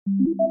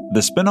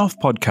The Spin-Off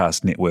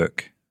Podcast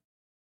Network.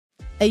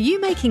 Are you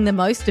making the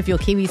most of your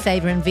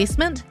KiwiSaver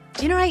investment?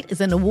 Generate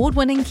is an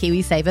award-winning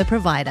KiwiSaver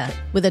provider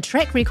with a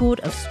track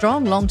record of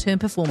strong long-term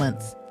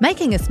performance.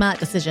 Making a smart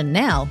decision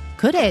now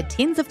could add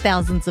tens of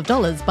thousands of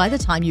dollars by the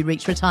time you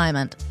reach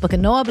retirement. Book a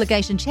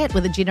no-obligation chat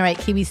with a Generate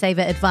KiwiSaver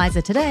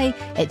advisor today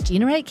at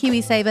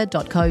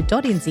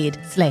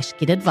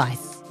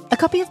generatekiwisaver.co.nz/get-advice. A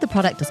copy of the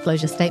product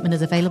disclosure statement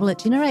is available at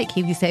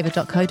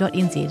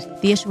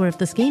generatekiwisaver.co.nz. The issuer of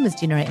the scheme is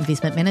Generate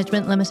Investment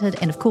Management Limited,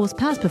 and of course,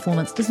 past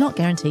performance does not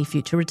guarantee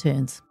future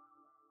returns.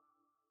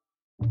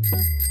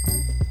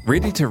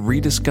 Ready to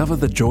rediscover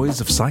the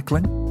joys of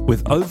cycling?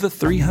 With over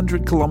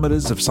 300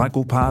 kilometres of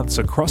cycle paths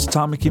across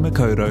Tāmaki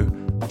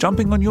Makaurau,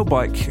 jumping on your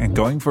bike and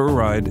going for a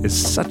ride is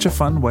such a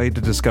fun way to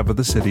discover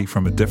the city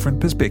from a different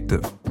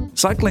perspective.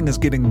 Cycling is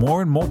getting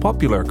more and more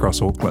popular across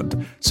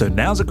Auckland, so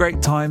now's a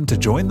great time to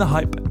join the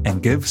hype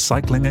and give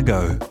cycling a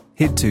go.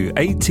 Head to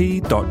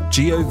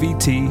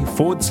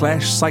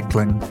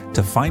at.govt/cycling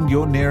to find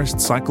your nearest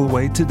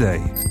cycleway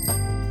today.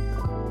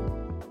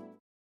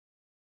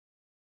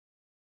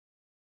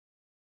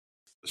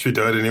 Should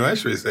we do it anyway?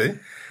 Should we see?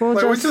 We'll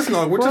just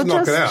knock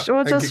it out.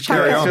 We'll just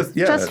carry on.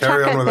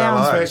 Carry on with our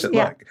lives.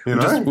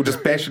 We'll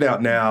just bash it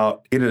out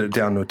now. Edit it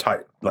down to a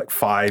tight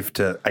 5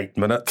 to 8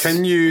 minutes.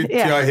 Can you,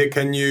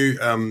 Can you,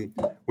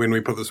 when we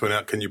put this one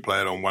out, can you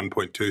play it on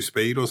 1.2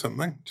 speed or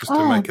something, just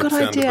to make it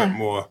sound a bit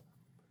more?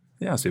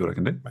 Yeah, I'll see what I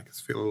can do. Make us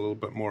feel a little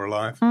bit more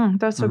alive.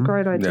 That's a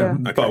great idea.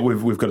 Yeah. Okay. But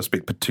we've got to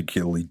speak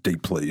particularly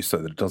deeply so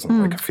that it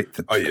doesn't affect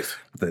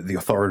the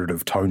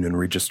authoritative tone and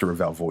register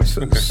of our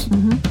voices.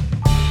 Mm-hmm.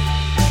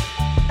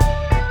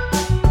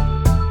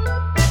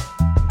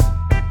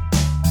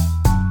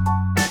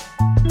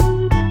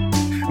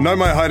 No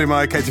mai haere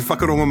mai, kei te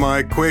whakaronga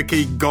mai, koe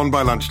ki Gone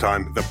by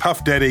Lunchtime, the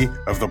puff daddy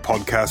of the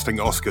podcasting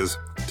Oscars.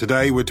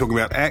 Today we're talking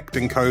about ACT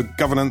and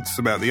co-governance,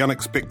 about the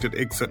unexpected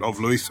exit of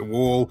Louisa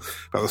Wall,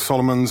 about the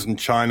Solomons and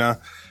China.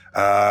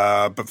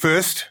 But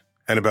first,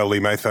 Annabelle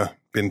Lee Mather,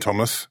 Ben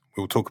Thomas,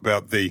 we'll talk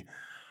about the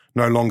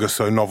no longer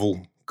so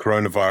novel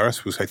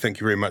coronavirus. We'll say thank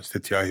you very much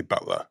to Te Aihe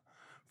Butler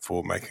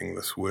for making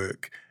this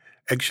work.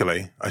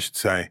 Actually, I should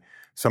say,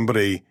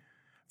 a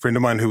friend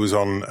of mine who was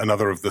on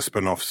another of the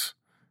spin-offs,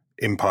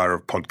 empire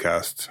of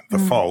podcasts, The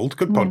Fold,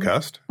 good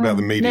podcast about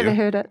the media. Never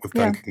heard it. With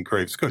Duncan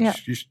Creeves. Good. Yeah.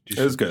 You should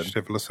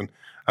have a listen.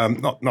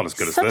 Not as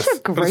good as Such this.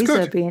 a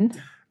grazer, Ben.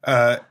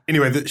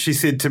 Anyway, she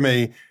said to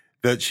me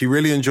that she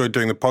really enjoyed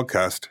doing the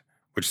podcast,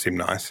 which seemed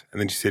nice. And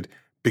then she said,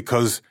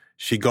 because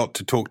she got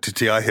to talk to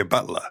Te Aihe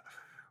Butler,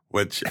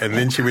 and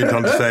then she went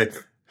on to say,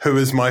 who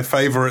is my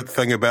favourite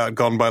thing about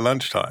Gone by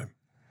Lunchtime?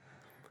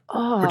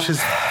 Oh. Which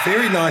is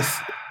very nice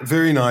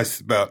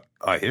about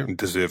Aihe, and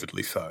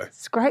deservedly so.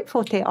 It's great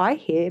for Te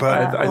Aihe.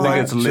 But I think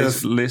it's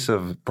less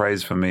of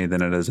praise for me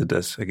than it is a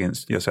diss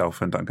against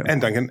yourself and Duncan.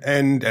 And Duncan,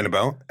 and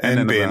Annabelle,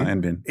 and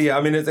Ben. Yeah,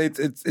 I mean,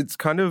 it's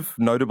kind of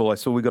notable. I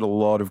saw we got a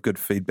lot of good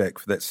feedback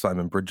for that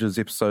Simon Bridges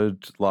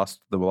episode,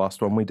 the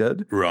last one we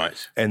did.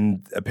 Right.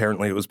 And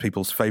apparently it was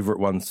people's favourite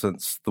one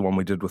since the one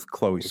we did with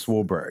Chloe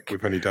Swarbrick.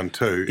 We've only done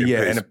 2.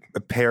 Yeah, and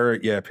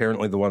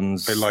apparently the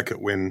ones... They like it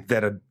when...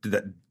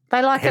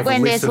 They like it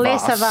when there's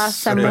less of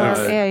us and more.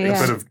 A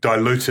bit of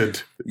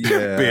diluted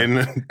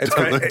Ben. It's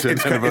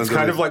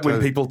kind of like when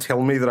people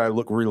tell me that I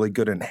look really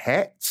good in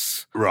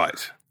hats.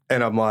 Right.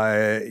 And I'm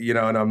like,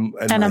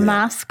 and a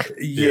mask.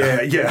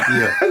 Yeah.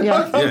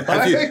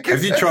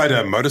 Have you tried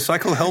a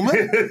motorcycle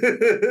helmet?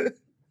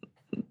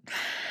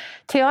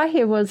 Te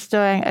Aihe was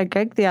doing a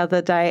gig the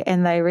other day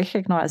and they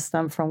recognised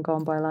them from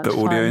Gone by Lunchtime.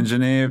 The audio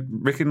engineer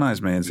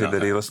recognised me and said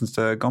that he listens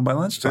to Gone by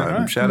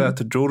Lunchtime. Right. Shout out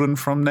to Jordan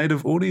from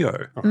Native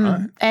Audio.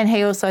 And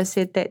he also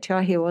said that Te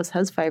Aihe was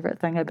his favourite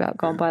thing about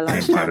Gone by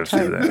Lunchtime. He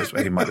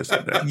might have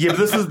said that. Yeah, but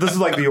this is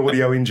like the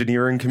audio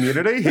engineering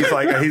community. He's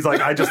like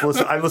I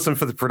listen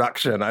for the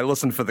production. I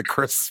listen for the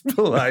crisp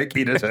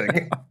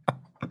editing.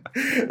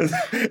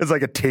 It's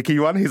like a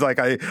techie one. He's like,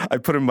 I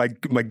put in my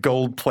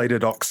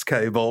gold-plated aux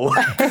cable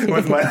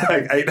with my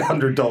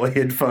 $800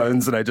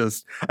 headphones, and I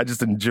just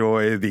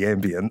enjoy the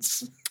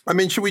ambience. I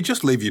mean, should we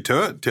just leave you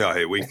to it, Te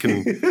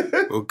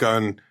Aihe? We'll go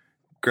and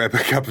grab a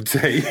cup of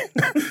tea.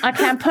 Okay,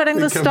 I'm putting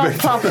the stop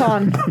clock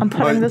on. I'm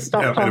putting the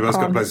stop clock on. Everyone's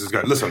got places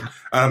to go. Listen,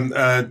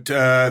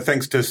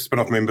 thanks to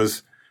Spin-Off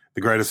members,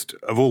 the greatest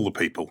of all the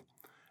people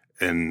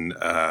in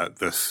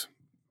this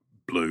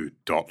blue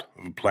dot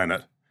of a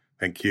planet.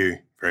 Thank you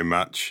very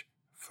much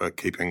for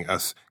keeping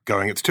us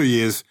going. It's 2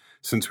 years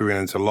since we went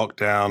into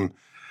lockdown,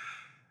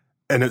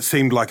 and it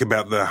seemed like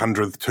about the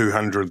 100th,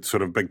 200th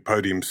sort of big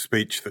podium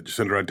speech that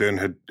Jacinda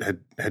Ardern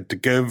had to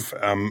give.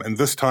 And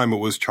this time it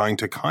was trying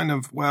to kind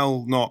of,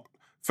 not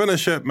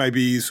finish it,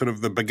 maybe sort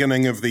of the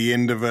beginning of the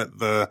end of it,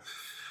 the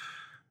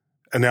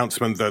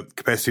announcement that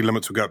capacity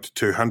limits will go up to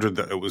 200,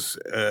 that it was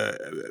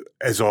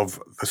as of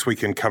this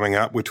weekend coming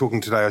up. We're talking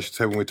today, I should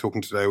say, we're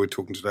talking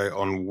today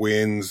on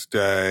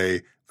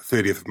Wednesday,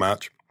 30th of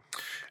March.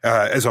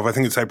 As of, I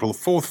think it's April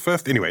 4th,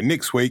 5th. Anyway,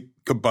 next week,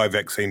 goodbye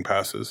vaccine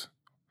passes.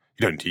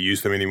 You don't need to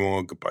use them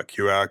anymore. Goodbye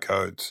QR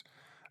codes.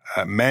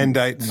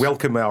 Mandates.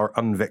 Welcome our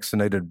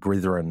unvaccinated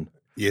brethren.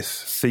 Yes.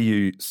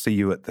 See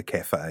you at the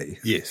cafe.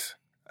 Yes.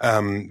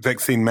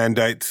 Vaccine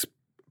mandates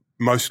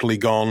mostly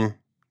gone,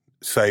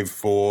 save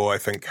for, I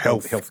think,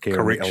 healthcare,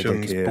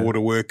 corrections,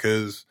 border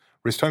workers,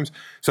 rest homes.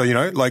 So,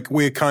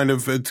 we're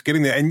it's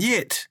getting there. And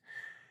yet,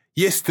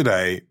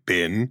 yesterday,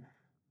 Ben,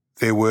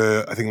 there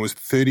were, I think it was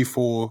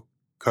 34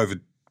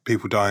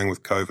 people dying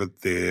with COVID.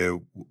 There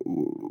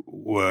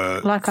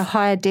were like a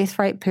higher death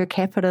rate per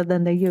capita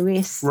than the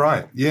US.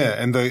 Right, yeah.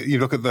 And you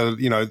look at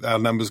our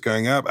numbers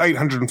going up,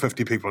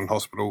 850 people in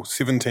hospital,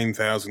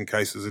 17,000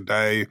 cases a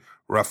day,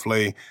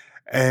 roughly.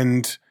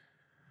 And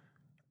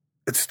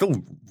it's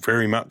still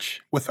very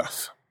much with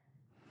us.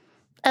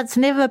 It's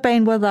never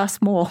been with us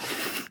more.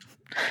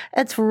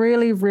 It's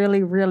really,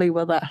 really, really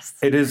with us.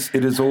 It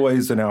is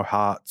always in our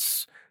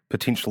hearts,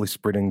 potentially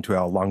spreading to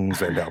our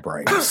lungs and our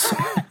brains.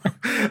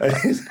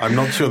 I'm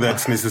not sure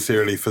that's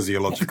necessarily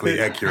physiologically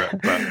accurate,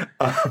 but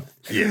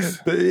yes.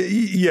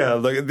 Yeah,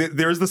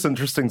 there is this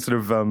interesting sort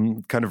of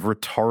kind of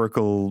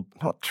rhetorical,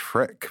 not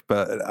trick,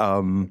 but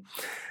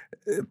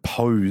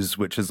pose,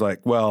 which is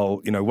like,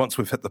 well, once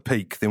we've hit the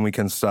peak, then we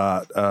can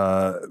start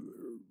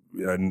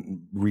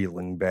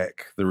reeling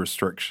back the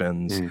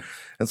restrictions.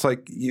 It's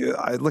like,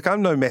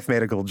 I'm no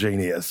mathematical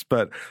genius,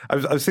 but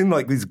I've seen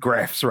these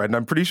graphs, right? And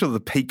I'm pretty sure the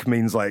peak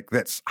means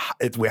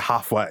we're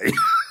halfway.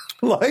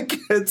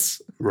 It's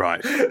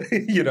right.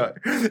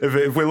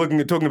 If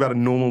we're talking about a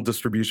normal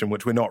distribution,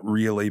 which we're not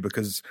really,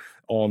 because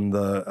on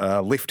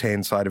the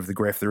left-hand side of the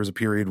graph, there is a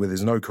period where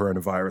there's no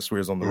coronavirus,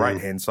 whereas on the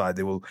right-hand side,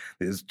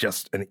 there's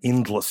just an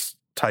endless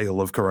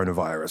tail of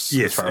coronavirus.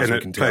 Yes, as far as and we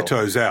it can tell.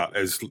 plateaus out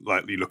as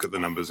you look at the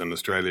numbers in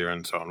Australia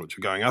and so on, which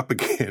are going up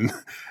again,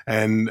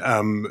 and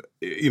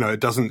it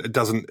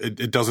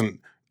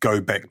doesn't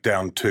go back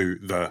down to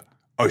the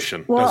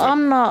ocean. Well,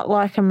 I'm not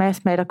like a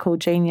mathematical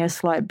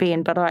genius like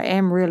Ben, but I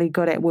am really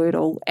good at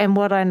Wordle, and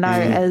what I know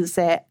is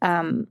that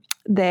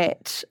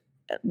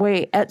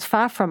it's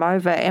far from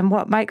over, and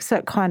what makes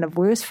it kind of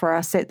worse for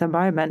us at the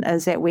moment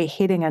is that we're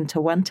heading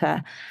into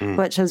winter,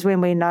 which is when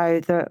we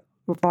know the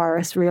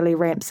virus really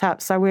ramps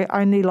up. So we're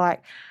only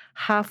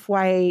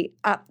halfway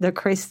up the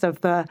crest of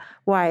the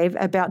wave,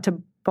 about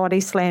to body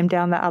slam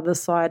down the other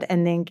side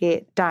and then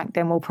get dunked,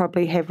 and we'll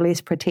probably have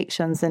less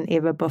protections than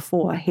ever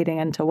before heading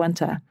into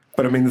winter.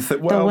 But I mean,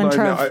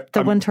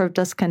 the winter of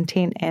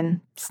discontent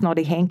and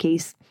snotty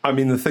hankies. I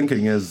mean, the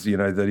thinking is,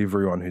 that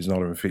everyone who's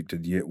not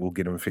infected yet will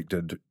get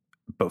infected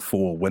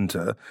before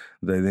winter.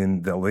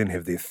 They'll then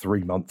have their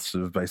 3 months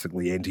of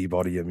basically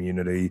antibody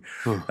immunity.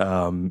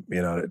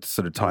 It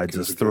sort of tides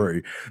us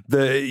through.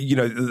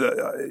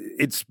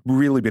 It's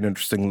really been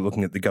interesting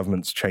looking at the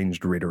government's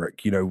changed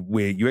rhetoric.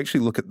 Where you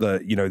actually look at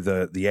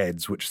the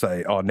ads which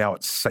say, "Oh, now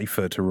it's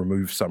safer to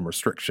remove some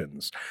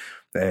restrictions."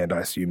 And I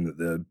assume that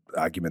the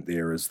argument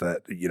there is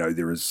that,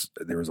 there is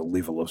a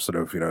level of sort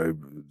of,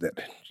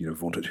 that,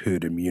 vaunted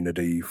herd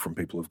immunity from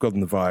people who've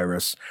gotten the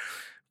virus,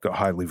 got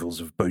high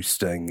levels of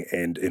boosting,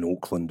 and in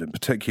Auckland in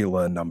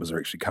particular, numbers are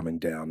actually coming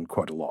down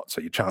quite a lot.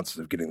 So your chances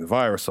of getting the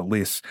virus are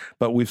less.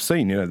 But we've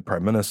seen, the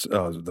Prime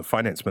Minister, the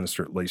Finance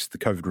Minister at least, the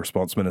COVID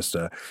Response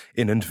Minister,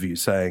 in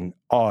interviews saying,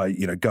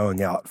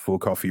 going out for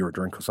coffee or a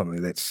drink or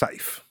something, that's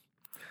safe.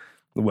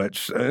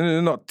 Which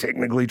not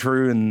technically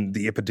true in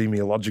the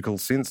epidemiological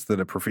sense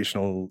that a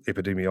professional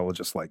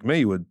epidemiologist like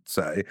me would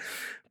say,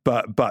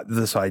 but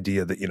this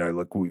idea that,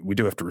 we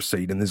do have to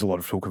recede, and there's a lot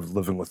of talk of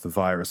living with the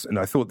virus. And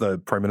I thought the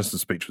Prime Minister's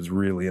speech was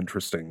really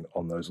interesting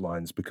on those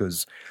lines,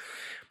 because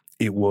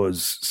it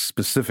was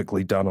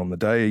specifically done on the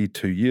day,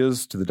 2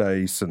 years to the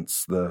day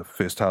since the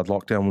first hard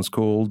lockdown was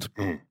called.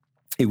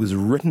 It was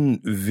written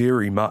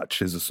very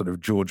much as a sort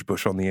of George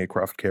Bush on the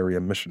aircraft carrier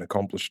mission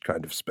accomplished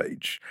kind of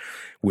speech.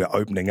 We're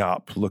opening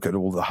up, look at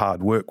all the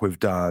hard work we've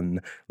done,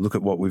 look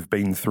at what we've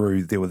been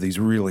through. There were these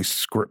really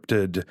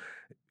scripted,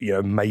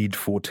 made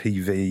for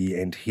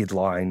TV and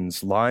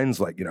headlines lines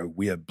like,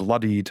 we're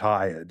bloody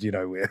tired,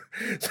 we're...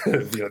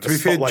 to be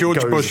fair,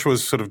 George Bush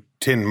was sort of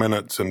 10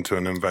 minutes into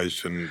an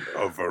invasion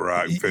of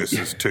Iraq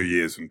versus 2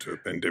 years into a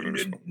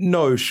pandemic.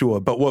 No, sure.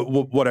 But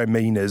what I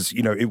mean is,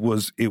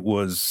 it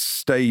was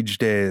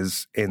staged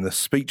as, and the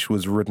speech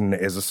was written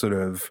as a sort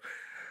of,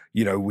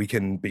 we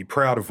can be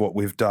proud of what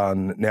we've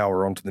done. Now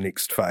we're on to the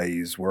next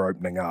phase. We're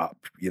opening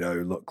up,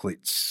 look,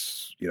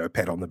 let's,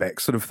 pat on the back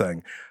sort of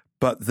thing.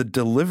 But the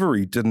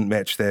delivery didn't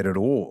match that at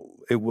all.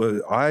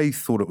 I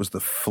thought it was the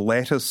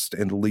flattest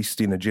and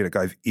least energetic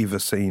I've ever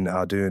seen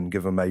Ardern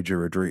give a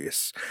major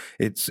address.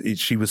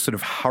 She was sort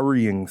of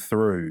hurrying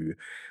through,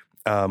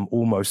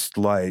 almost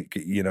like,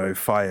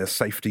 fire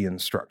safety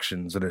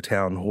instructions at a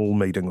town hall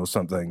meeting or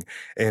something.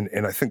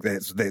 And I think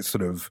that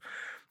sort of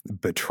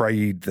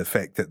betrayed the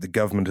fact that the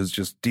government is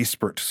just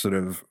desperate to sort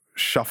of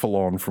shuffle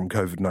on from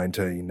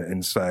COVID-19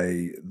 and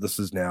say, this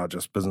is now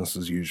just business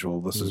as usual.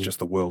 This is just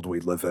the world we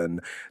live in.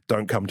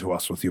 Don't come to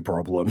us with your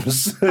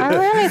problems. I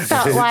really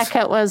felt like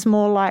it was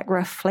more like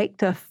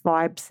reflective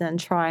vibes than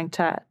trying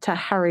to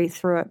hurry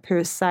through it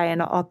per se,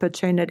 and an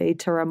opportunity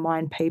to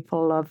remind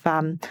people of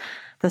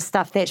the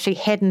stuff that she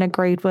hadn't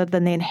agreed with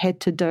and then had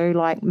to do,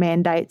 like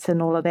mandates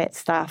and all of that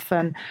stuff.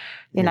 And,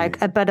 you know,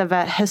 a bit of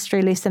a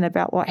history lesson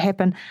about what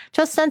happened.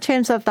 Just in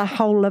terms of the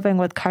whole living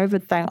with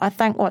COVID thing, I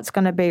think what's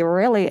going to be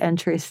really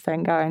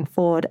interesting going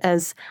forward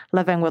is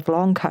living with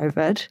long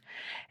COVID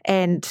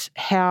and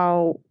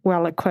how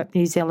well equipped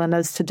New Zealand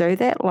is to do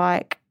that.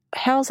 Like,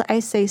 how's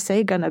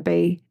ACC going to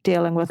be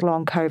dealing with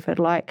long COVID?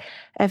 Like,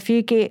 if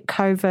you get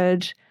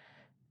COVID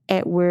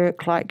at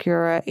work, like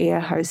you're an air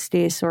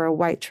hostess or a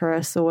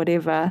waitress or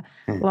whatever,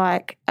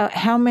 like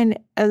how many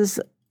is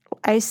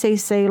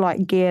ACC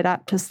like geared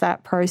up to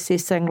start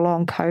processing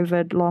long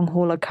hauler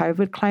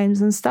COVID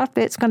claims and stuff?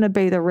 That's going to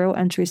be the real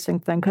interesting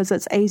thing, because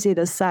it's easy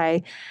to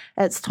say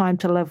it's time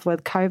to live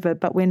with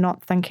COVID, but we're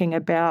not thinking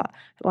about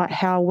like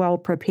how well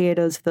prepared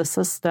is the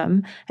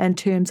system in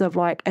terms of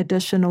like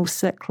additional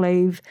sick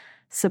leave,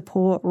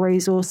 support,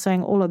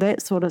 resourcing, all of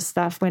that sort of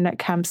stuff when it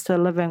comes to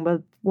living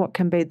with what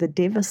can be the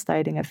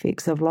devastating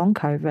effects of long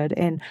COVID.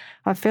 And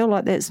I feel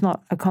like that's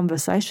not a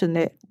conversation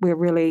that we're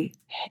really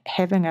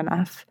having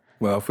enough.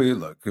 Well,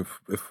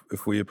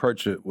 if we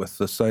approach it with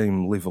the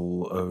same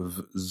level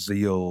of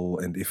zeal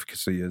and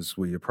efficacy as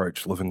we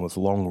approach living with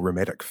long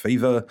rheumatic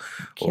fever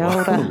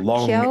or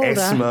long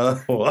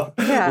asthma, or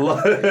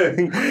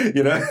then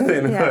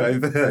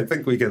I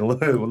think we can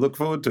look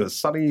forward to a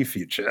sunny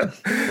future.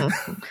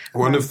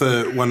 One of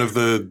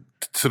the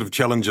sort of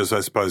challenges, I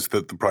suppose,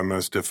 that the Prime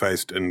Minister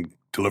faced in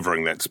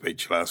delivering that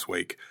speech last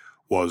week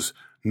was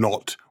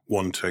not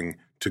wanting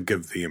to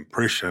give the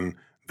impression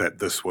that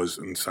this was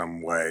in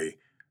some way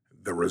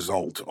the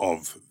result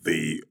of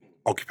the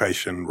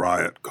occupation,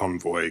 riot,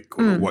 convoy,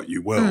 call it what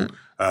you will,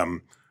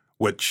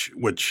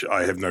 which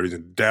I have no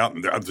reason to doubt.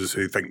 And there are others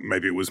who think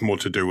maybe it was more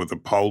to do with the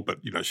poll, but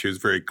you know, she was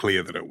very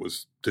clear that it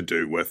was to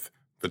do with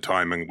the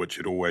timing, which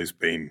had always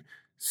been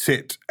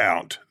set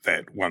out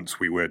that once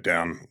we were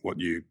down what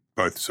you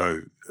both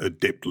so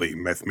adeptly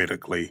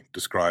mathematically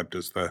described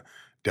as the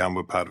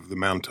downward part of the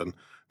mountain,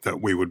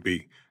 that we would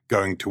be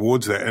going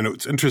towards that. And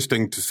it's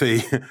interesting to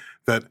see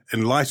that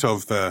in light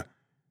of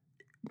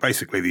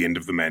basically the end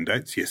of the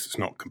mandates. Yes, it's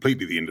not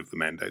completely the end of the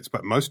mandates,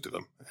 but most of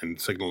them,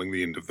 and signalling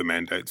the end of the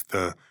mandates.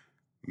 The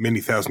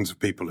many thousands of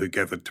people who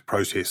gathered to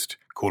protest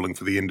calling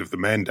for the end of the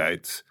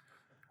mandates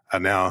are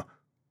now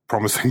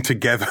promising to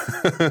gather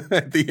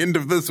at the end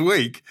of this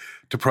week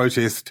to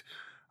protest,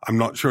 I'm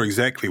not sure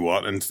exactly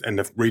what, and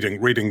if reading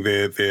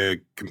their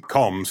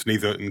comms,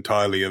 neither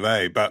entirely are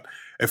they. But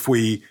if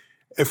we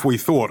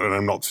thought, and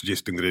I'm not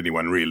suggesting that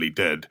anyone really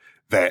did,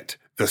 that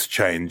this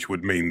change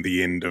would mean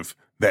the end of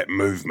that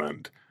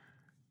movement,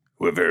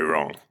 we're very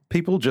wrong.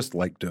 People just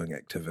like doing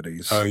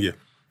activities. Oh, yeah.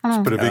 It's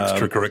a bit of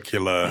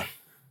extracurricular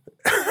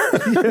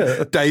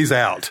days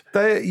out.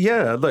 They're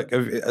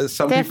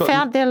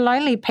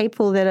lonely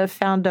people that have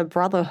found a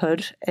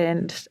brotherhood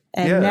and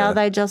now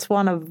they just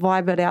want to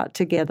vibe it out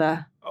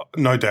together.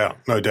 No doubt.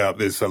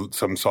 There's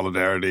some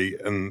solidarity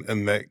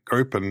in that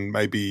group, and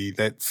maybe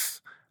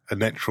that's a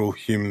natural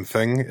human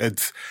thing.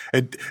 It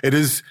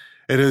is.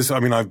 I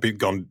mean, I've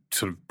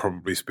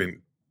probably spent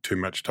too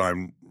much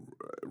time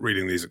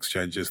reading these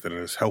exchanges than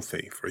is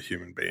healthy for a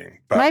human being.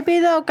 But maybe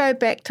they'll go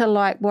back to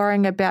like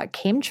worrying about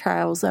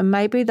chemtrails, and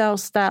maybe they'll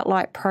start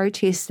like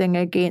protesting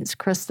against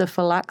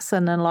Christopher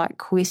Luxon and like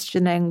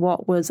questioning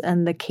what was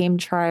in the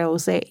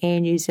chemtrails that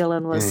Air New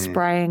Zealand was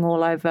spraying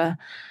all over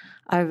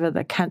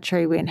the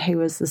country when he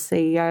was the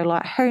CEO.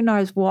 Like, who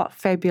knows what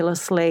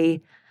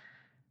fabulously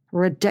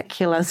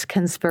ridiculous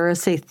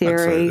conspiracy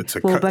theory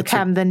will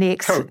become the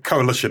next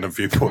coalition of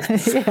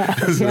viewpoints.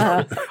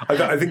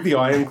 I think the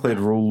ironclad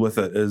rule with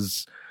it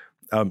is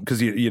because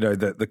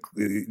the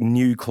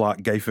new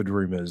Clark Gayford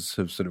rumours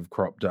have sort of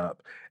cropped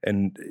up,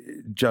 and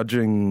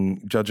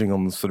judging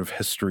on the sort of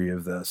history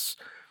of this,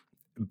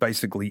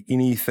 basically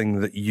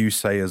anything that you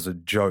say as a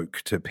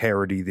joke to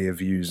parody their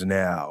views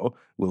now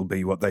will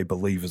be what they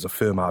believe is a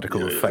firm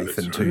article of faith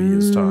in 2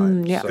 years'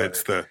 time. Yeah. So,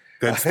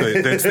 That's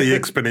the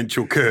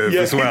exponential curve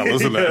as well,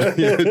 isn't it?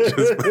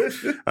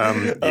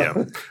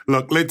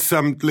 Look,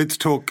 let's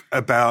talk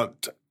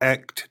about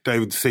ACT,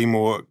 David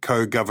Seymour,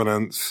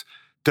 co-governance.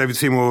 David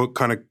Seymour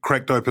kind of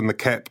cracked open the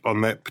cap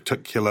on that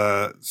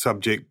particular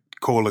subject,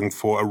 calling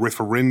for a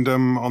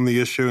referendum on the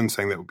issue and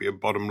saying that would be a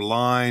bottom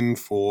line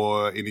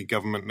for any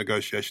government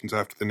negotiations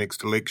after the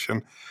next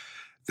election.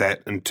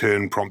 That in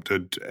turn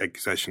prompted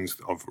accusations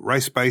of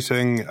race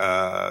baiting.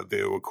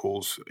 There were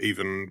calls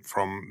even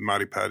from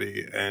Māori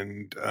Party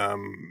and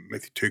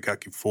Matthew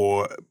Tukaki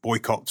for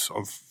boycotts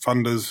of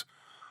funders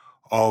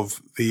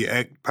of the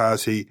ACT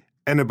Party.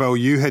 Annabelle,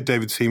 you had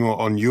David Seymour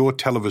on your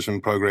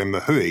television program, The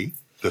Hui,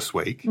 this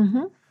week.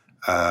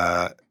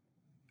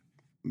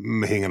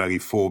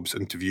 Mihinganagi Forbes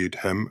interviewed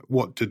him.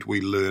 What did we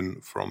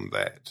learn from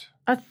that?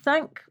 I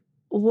think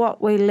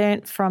what we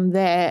learnt from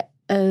that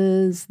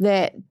is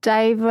that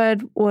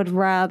David would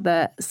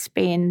rather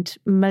spend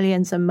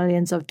millions and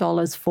millions of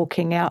dollars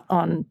forking out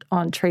on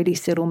treaty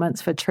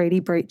settlements for treaty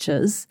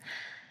breaches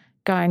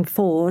going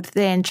forward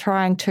than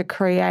trying to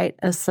create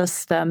a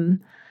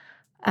system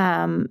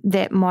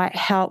that might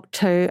help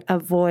to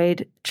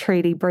avoid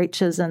treaty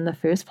breaches in the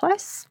first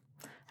place,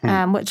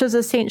 which is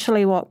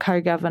essentially what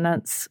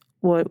co-governance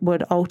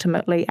would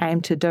ultimately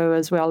aim to do,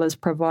 as well as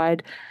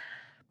provide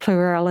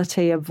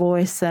plurality of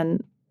voice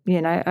and,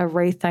 a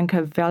rethink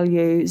of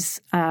values.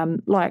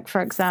 Like,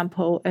 for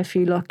example, if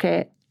you look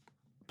at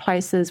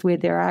places where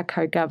there are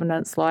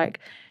co-governance, like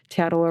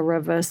Te Aroa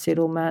River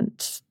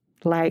settlement,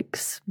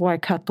 lakes,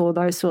 Waikato,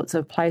 those sorts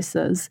of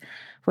places,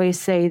 we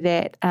see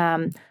that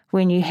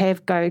when you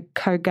have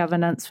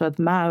co-governance with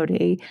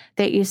Māori,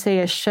 that you see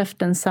a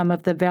shift in some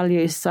of the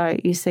values. So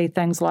you see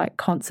things like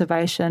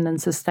conservation and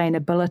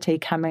sustainability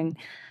coming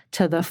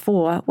to the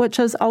fore, which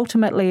is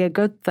ultimately a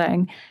good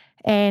thing.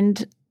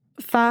 And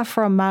far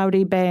from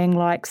Māori being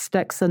like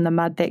sticks in the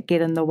mud that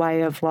get in the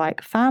way of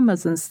like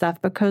farmers and stuff,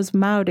 because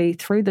Māori,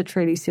 through the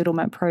treaty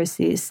settlement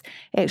process,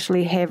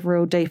 actually have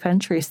real deep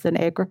interest in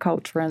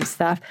agriculture and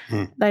stuff.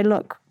 They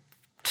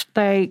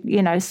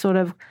sort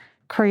of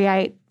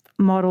create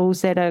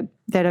models that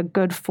are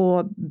good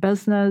for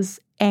business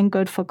and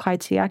good for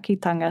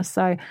kaitiakitanga.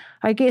 So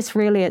I guess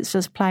really it's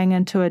just playing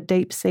into a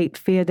deep-seated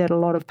fear that a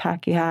lot of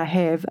Pākehā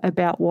have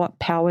about what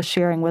power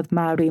sharing with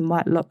Māori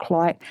might look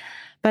like.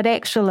 But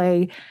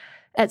actually,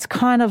 it's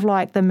kind of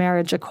like the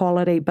marriage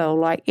equality bill,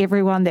 like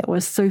everyone that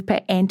was super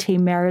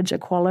anti-marriage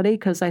equality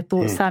because they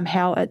thought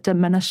somehow it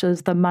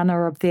diminishes the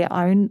mana of their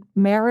own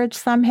marriage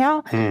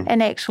somehow.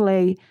 And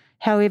actually,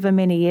 however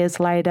many years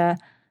later,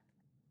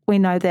 we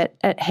know that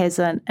it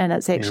hasn't, and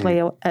it's actually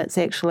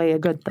a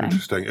good thing.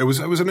 Interesting. It was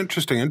an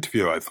interesting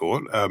interview, I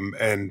thought,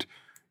 and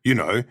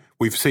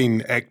we've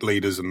seen ACT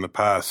leaders in the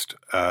past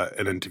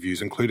in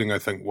interviews, including I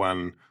think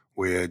one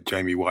where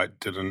Jamie White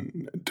didn't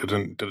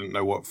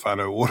know what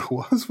whānau order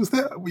was. Was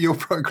that your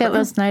program? That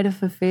was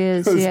Native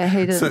Affairs. He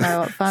didn't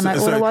know what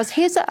whānau order was.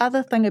 Here's the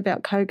other thing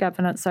about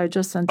co-governance, so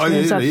just in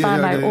terms of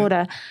whānau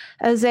order,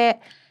 is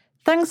that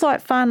things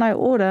like whānau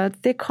order,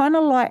 they're kind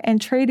of like,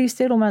 and treaty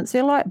settlements,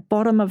 they're like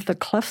bottom of the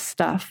cliff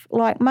stuff.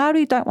 Like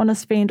Māori don't want to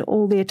spend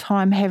all their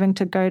time having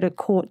to go to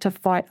court to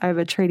fight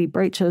over treaty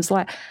breaches.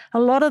 Like a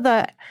lot of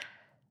the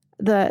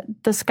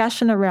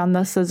discussion around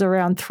this is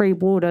around three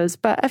waters.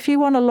 But if you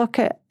want to look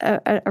at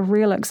a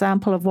real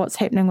example of what's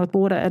happening with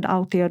water in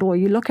Aotearoa,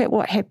 you look at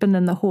what happened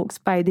in the Hawke's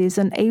Bay. There's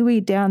an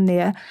iwi down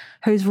there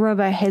whose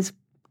river has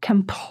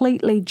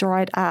completely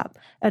dried up.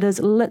 It is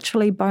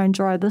literally bone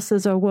dry. This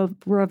is a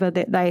river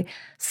that they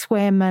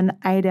swam in,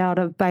 ate out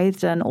of,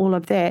 bathed in, all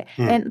of that.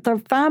 And the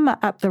farmer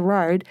up the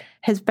road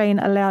has been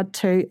allowed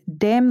to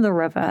dam the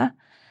river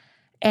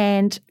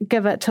and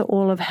give it to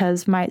all of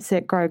his mates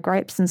that grow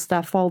grapes and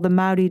stuff, while the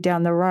Māori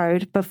down the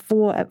road,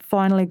 before it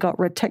finally got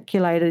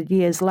reticulated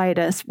years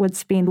later, would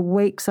spend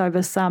weeks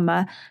over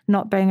summer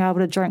not being able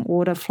to drink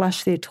water,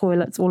 flush their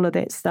toilets, all of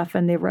that stuff,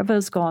 and their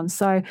river's gone.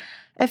 So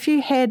if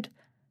you had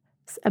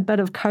a bit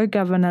of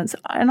co-governance,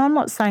 and I'm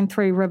not saying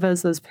Three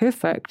Rivers is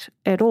perfect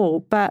at all,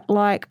 but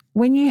like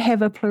when you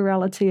have a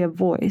plurality of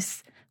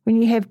voice, when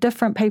you have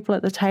different people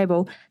at the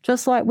table,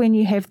 just like when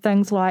you have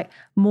things like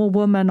more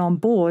women on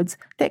boards,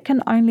 that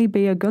can only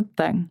be a good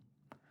thing.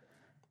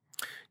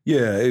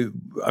 Yeah,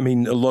 I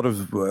mean, a lot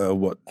of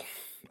what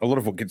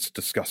gets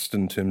discussed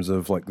in terms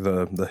of like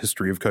the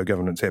history of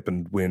co-governance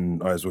happened when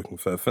I was working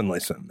for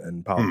Finlayson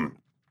in Parliament.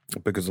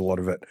 Because a lot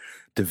of it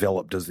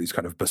developed as these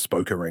kind of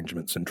bespoke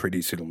arrangements and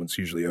treaty settlements,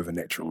 usually over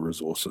natural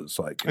resources.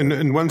 Like,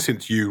 in one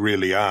sense, you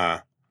really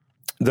are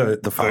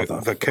the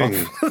father, the king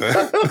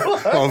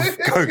of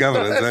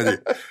co-governance, aren't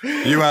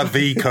you? You are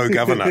the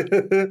co-governor.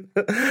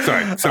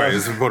 Sorry,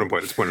 it's an important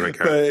point. It's a point to make.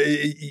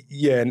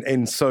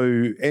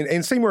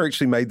 And Seymour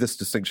actually made this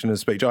distinction in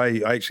his speech. I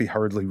actually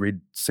hurriedly read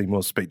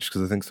Seymour's speech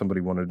because I think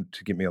somebody wanted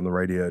to get me on the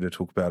radio to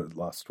talk about it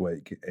last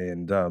week,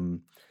 and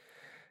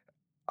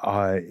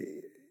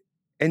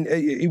And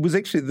it was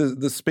actually,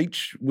 the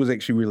speech was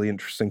actually really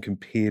interesting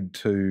compared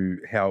to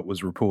how it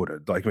was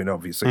reported. Like, I mean,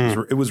 obviously,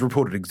 it was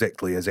reported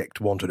exactly as ACT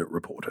wanted it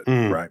reported,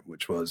 right,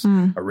 which was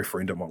a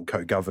referendum on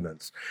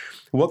co-governance.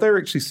 What they were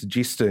actually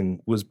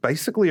suggesting was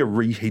basically a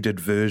reheated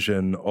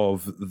version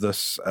of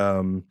this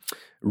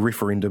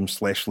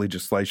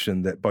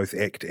referendum/legislation that both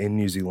ACT and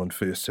New Zealand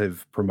First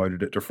have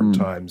promoted at different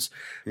times,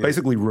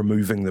 basically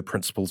removing the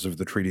principles of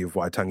the Treaty of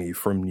Waitangi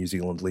from New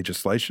Zealand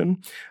legislation.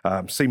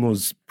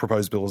 Seymour's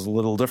proposed bill is a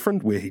little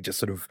different, where he just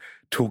sort of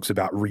talks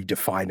about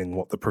redefining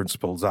what the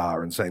principles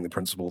are and saying the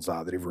principles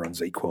are that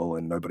everyone's equal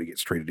and nobody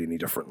gets treated any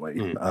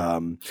differently.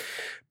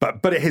 But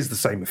it has the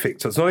same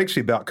effect. So it's not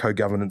actually about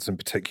co-governance in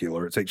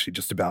particular. It's actually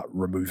just about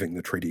removing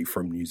the treaty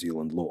from New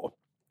Zealand law.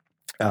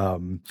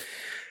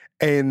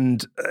 Again,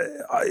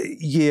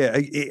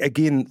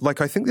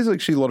 like I think there's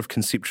actually a lot of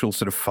conceptual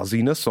sort of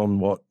fuzziness on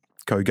what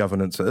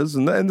co-governance is,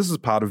 and this is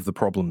part of the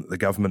problem that the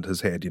government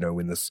has had,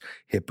 when this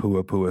he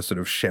puapua sort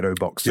of shadow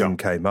boxing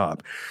came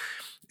up,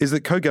 is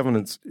that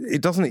co-governance,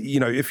 it doesn't,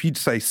 if you'd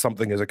say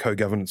something as a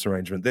co-governance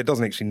arrangement, that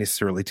doesn't actually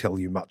necessarily tell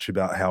you much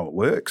about how it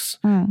works.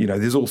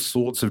 There's all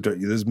sorts of,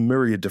 there's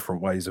myriad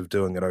different ways of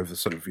doing it over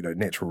sort of,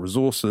 natural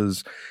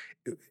resources.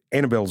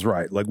 Annabelle's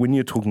right. Like when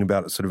you're talking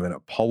about it sort of in a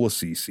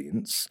policy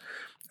sense,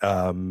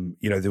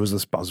 there was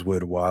this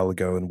buzzword a while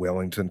ago in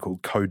Wellington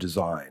called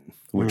co-design,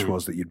 which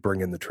was that you'd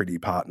bring in the treaty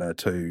partner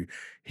to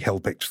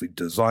help actually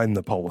design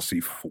the policy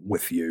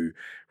with you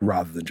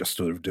rather than just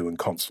sort of doing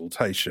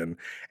consultation.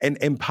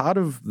 And part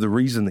of the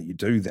reason that you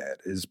do that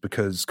is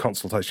because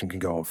consultation can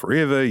go on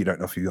forever. You don't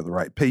know if you've got the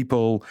right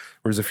people.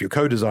 Whereas if you're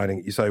co-designing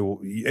it, you say, well,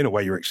 in a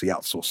way, you're actually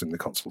outsourcing the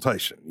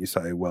consultation. You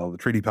say, well, the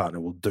treaty partner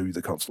will do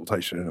the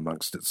consultation in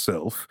amongst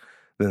itself.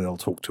 Then they'll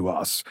talk to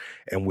us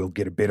and we'll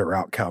get a better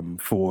outcome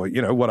for,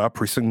 what are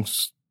pressing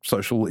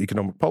social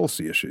economic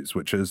policy issues,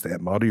 which is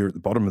that Māori are at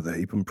the bottom of the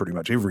heap in pretty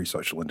much every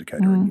social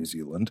indicator in New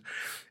Zealand,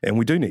 and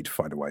we do need to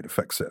find a way to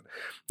fix it.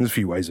 There's a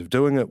few ways of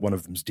doing it. One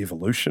of them is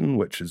devolution,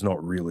 which is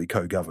not really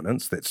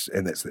co-governance. That's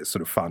that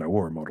sort of whānau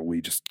ora model where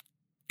you just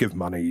give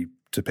money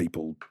to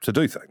people to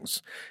do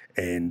things.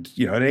 And,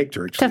 an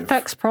actor actually... To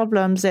fix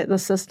problems that the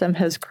system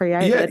has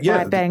created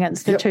by being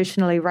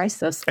institutionally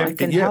racist,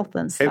 like in health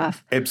and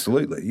stuff.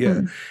 Absolutely,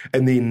 yeah.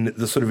 And then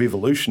the sort of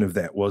evolution of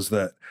that was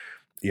that,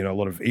 a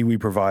lot of iwi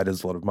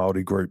providers, a lot of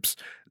Māori groups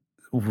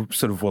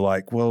sort of were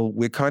like, well,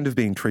 we're kind of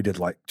being treated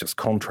like just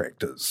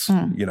contractors.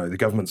 The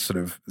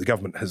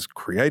government has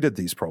created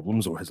these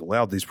problems or has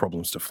allowed these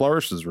problems to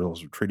flourish as a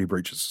result of treaty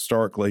breaches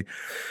historically.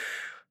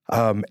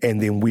 And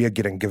then we're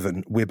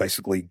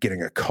basically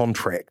getting a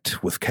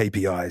contract with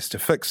KPIs to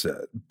fix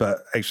it.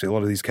 But actually, a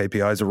lot of these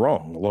KPIs are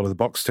wrong. A lot of the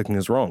box ticking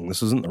is wrong.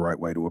 This isn't the right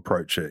way to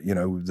approach it.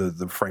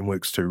 The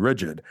framework's too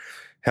rigid.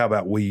 How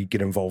about we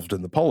get involved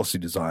in the policy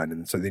design?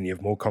 And so then you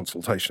have more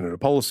consultation at a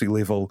policy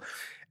level,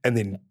 and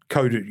then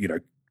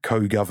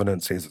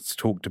co-governance, as it's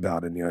talked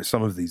about in,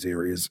 some of these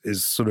areas,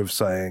 is sort of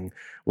saying,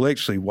 well,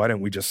 actually, why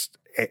don't we just,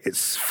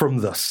 it's from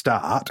the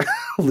start,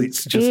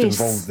 let's just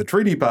involve the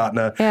treaty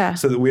partner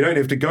so that we don't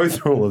have to go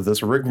through all of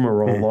this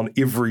rigmarole on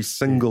every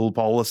single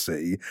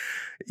policy,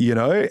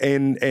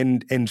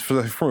 and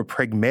from a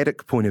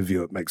pragmatic point of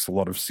view, it makes a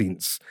lot of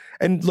sense.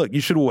 And look,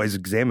 you should always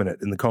examine it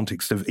in the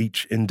context of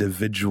each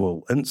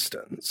individual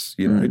instance,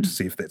 to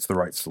see if that's the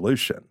right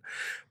solution.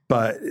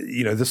 But,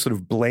 this sort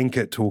of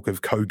blanket talk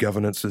of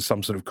co-governance as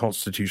some sort of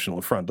constitutional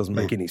affront doesn't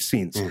make any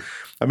sense.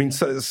 I mean,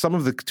 so some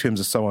of the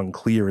terms are so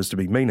unclear as to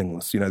be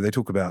meaningless. They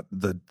talk about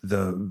the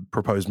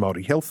proposed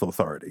Māori Health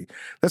Authority.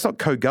 That's not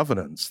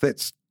co-governance.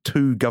 That's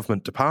two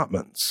government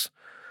departments.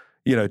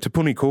 Te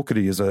Puni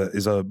Kōkiri is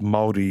a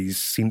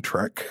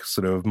Māori-centric,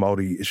 sort of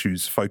Māori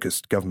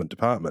issues-focused government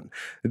department.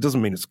 It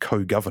doesn't mean it's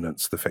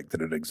co-governance, the fact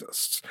that it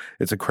exists.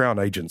 It's a Crown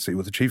agency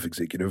with a chief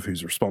executive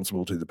who's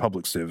responsible to the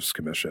Public Service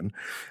Commission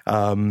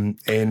and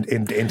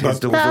has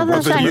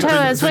delivered...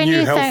 The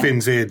new Health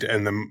NZ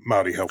and the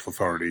Māori Health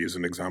Authority is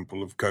an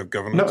example of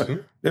co-governance. No,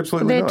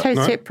 absolutely not. They're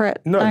two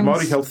separate things.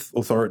 Māori Health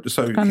Authority...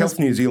 So Health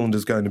New Zealand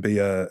is going to be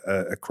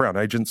a Crown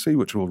agency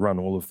which will run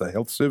all of the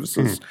health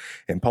services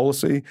and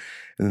policy.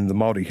 And then the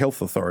Māori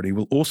Health Authority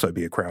will also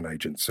be a Crown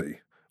agency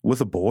with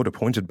a board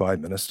appointed by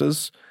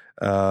ministers,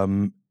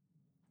 and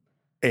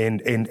they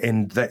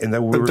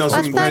will. But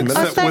doesn't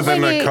that sit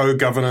within a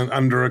co-governance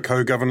under a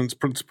co-governance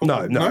principle?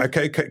 No.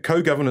 Okay,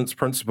 co-governance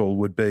principle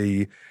would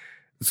be.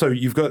 So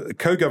you've got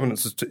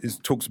co-governance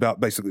talks about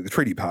basically the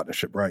treaty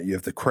partnership, right? You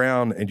have the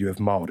Crown and you have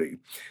Māori.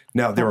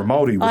 Now there are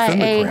Māori within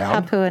the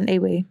Crown. Hapu and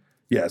iwi.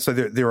 Yeah, so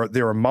there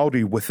are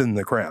Māori within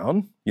the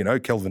Crown.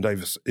 Kelvin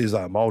Davis is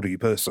a Māori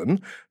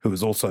person who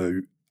is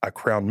also a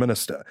Crown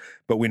minister.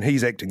 But when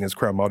he's acting as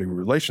Crown Māori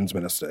Relations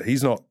Minister,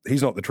 he's not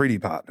the treaty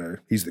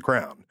partner, he's the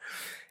Crown.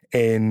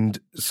 And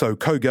so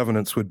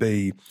co-governance would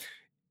be,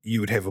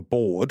 you would have a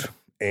board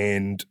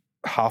and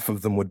half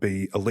of them would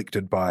be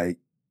appointed by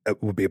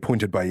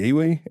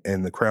iwi,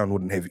 and the Crown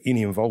wouldn't have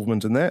any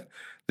involvement in that.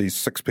 These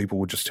 6 people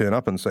would just turn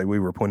up and say, we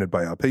were appointed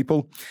by our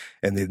people.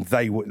 And then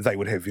they would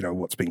have,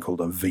 what's been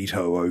called a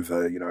veto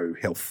over,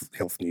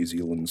 Health New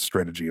Zealand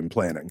strategy and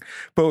planning.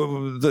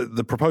 But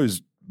the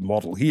proposed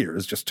model here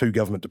is just 2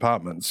 government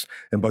departments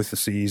and both the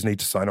CEs need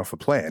to sign off a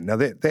plan. Now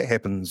that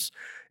happens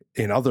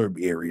in other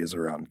areas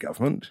around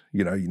government.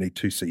 You need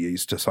 2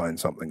 CEs to sign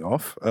something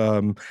off.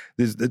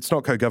 It's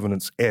not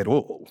co-governance at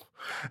all.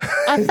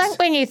 I think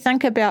when you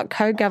think about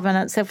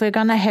co-governance, if we're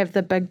going to have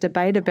the big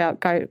debate about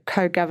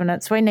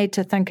co-governance, we need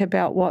to think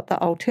about what the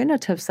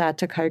alternatives are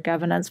to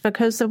co-governance,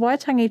 because the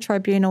Waitangi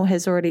Tribunal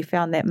has already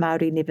found that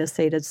Māori never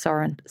ceded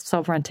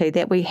sovereignty,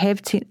 that we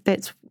have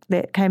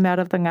that came out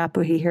of the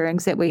Ngāpuhi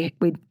hearings, that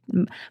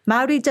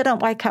Māori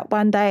didn't wake up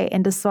one day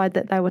and decide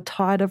that they were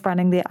tired of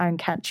running their own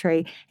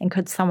country and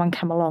could someone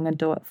come along and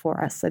do it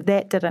for us. So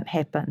that didn't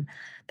happen.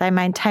 They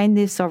maintained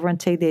their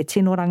sovereignty, their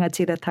tino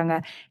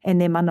rangatiratanga and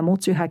their mana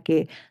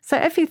motuhake. So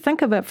if you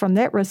think of it from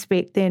that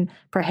respect, then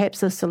perhaps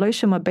the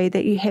solution would be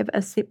that you have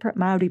a separate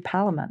Māori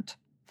parliament.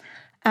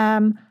 I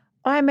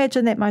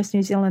imagine that most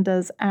New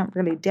Zealanders aren't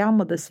really down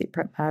with a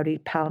separate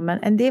Māori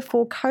parliament, and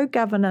therefore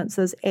co-governance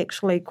is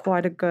actually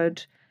quite a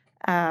good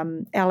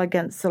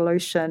elegant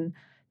solution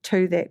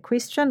to that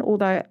question,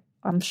 although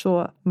I'm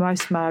sure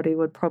most Māori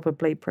would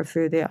probably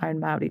prefer their own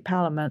Māori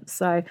parliament.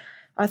 So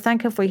I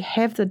think if we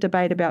have the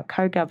debate about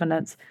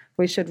co-governance,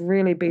 we should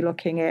really be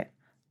looking at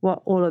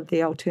what all of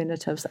the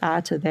alternatives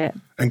are to that.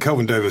 And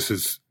Kelvin Davis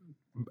has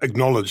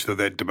acknowledged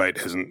that debate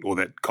hasn't, or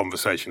that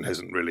conversation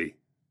hasn't really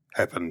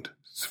happened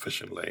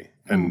sufficiently,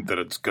 and that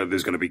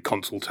there's going to be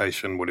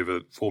consultation,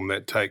 whatever form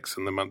that takes,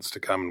 in the months to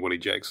come. And Willie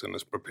Jackson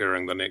is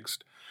preparing the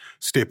next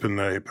step in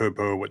the He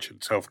Pūpua, which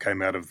itself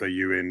came out of the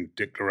UN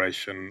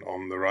Declaration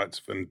on the Rights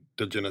of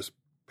Indigenous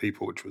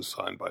People, which was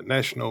signed by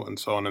National, and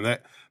so on. And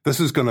this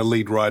is going to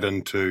lead right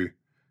into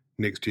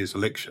next year's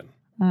election,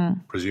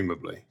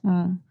 presumably.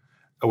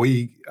 Are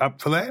we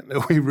up for that?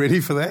 Are we ready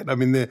for that? I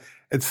mean,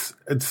 it's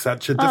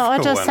such a difficult one,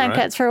 I just think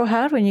right? it's real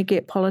hard when you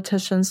get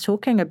politicians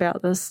talking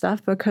about this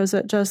stuff, because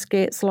it just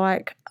gets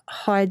like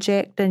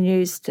hijacked and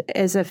used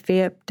as a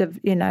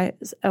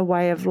a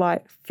way of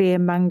like fear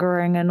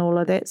mongering and all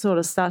of that sort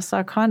of stuff. So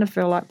I kind of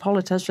feel like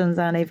politicians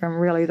aren't even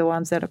really the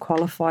ones that are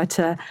qualified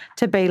to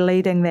be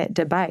leading that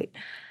debate.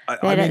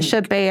 It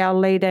should be our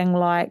leading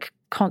like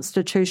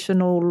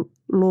constitutional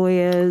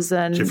lawyers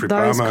and Jeffrey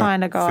those Palmer,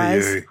 kind of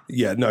guys.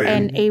 Yeah, no.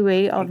 And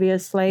iwi,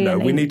 obviously. No,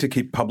 and we need to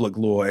keep public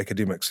law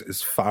academics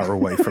as far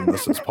away from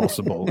this as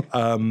possible.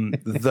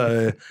 We've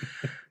had,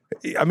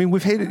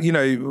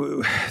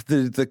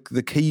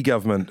 the key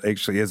government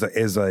actually as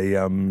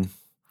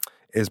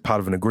part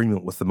of an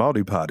agreement with the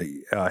Māori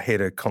Party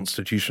had a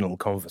constitutional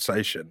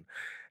conversation,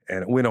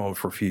 and it went on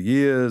for a few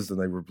years,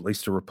 and they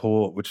released a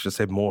report which just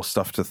had more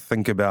stuff to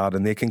think about,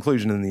 and their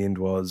conclusion in the end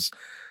was,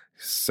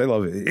 c'est la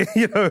vie,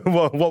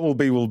 what will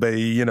be,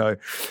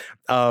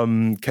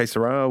 que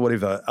sera,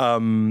 whatever.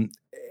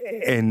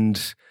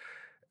 And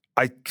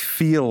I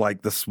feel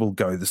like this will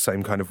go the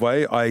same kind of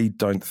way. I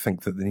don't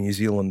think that the New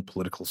Zealand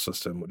political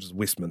system, which is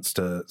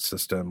Westminster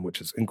system,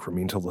 which is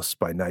incrementalist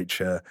by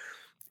nature,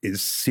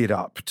 is set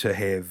up to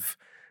have,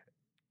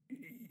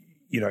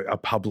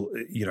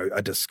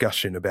 a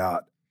discussion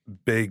about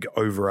big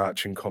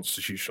overarching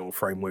constitutional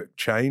framework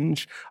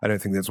change. I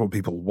don't think that's what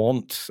people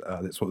want.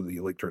 That's what the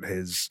electorate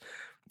has.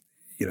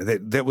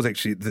 That was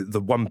actually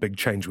the one big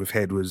change we've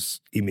had was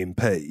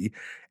MMP,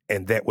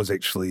 and that was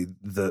actually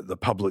the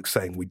public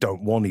saying we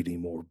don't want any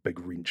more big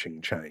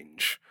wrenching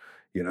change.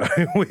 We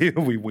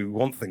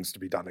want things to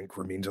be done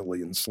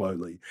incrementally and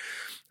slowly.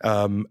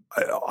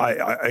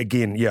 I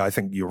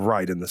think you're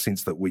right in the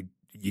sense that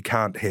you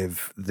can't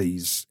have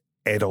these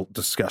adult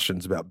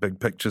discussions about big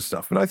picture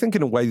stuff. And I think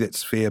in a way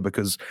that's fair,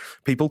 because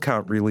people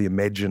can't really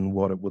imagine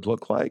what it would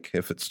look like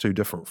if it's too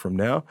different from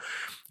now.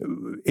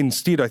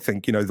 Instead, I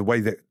think, the way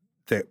that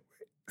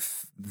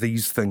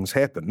these things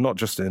happen, not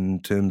just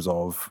in terms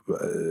of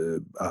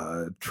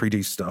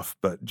treaty stuff,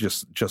 but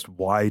just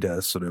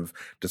wider sort of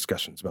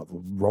discussions about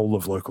the role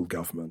of local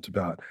government,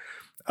 about,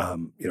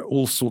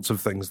 all sorts of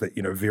things that,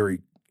 very,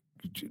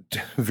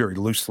 very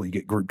loosely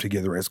get grouped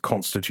together as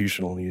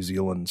constitutional New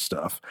Zealand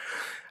stuff.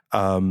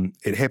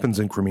 It happens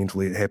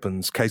incrementally. It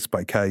happens case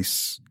by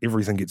case.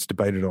 Everything gets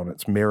debated on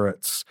its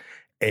merits.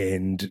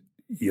 And,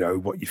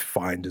 what you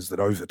find is that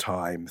over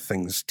time,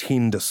 things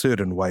tend a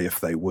certain way if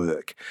they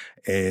work.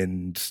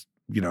 And,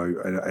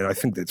 and I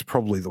think that's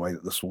probably the way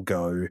that this will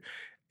go.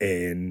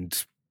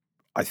 And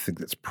I think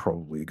that's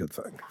probably a good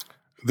thing.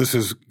 This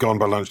is Gone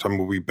by Lunchtime.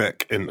 We'll be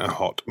back in a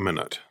hot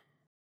minute.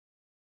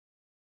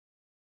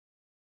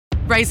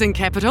 Raising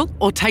capital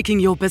or taking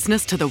your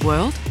business to the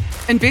world?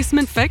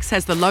 Investment Fix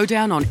has the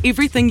lowdown on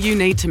everything you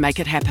need to make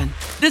it happen.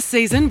 This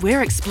season,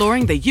 we're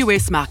exploring the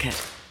US market,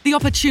 the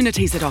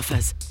opportunities it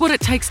offers, what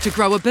it takes to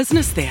grow a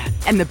business there,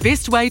 and the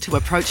best way to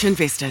approach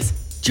investors.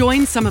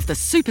 Join some of the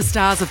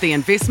superstars of the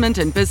investment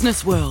and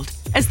business world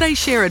as they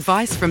share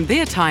advice from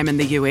their time in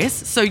the US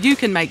so you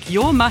can make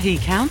your mahi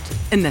count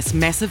in this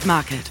massive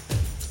market.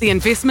 The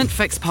Investment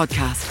Fix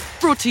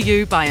podcast, brought to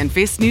you by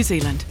Invest New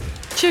Zealand.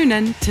 Tune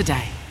in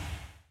today.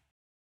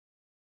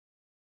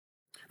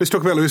 Let's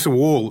talk about Louisa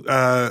Wall.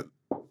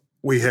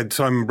 We had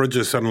Simon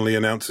Bridges suddenly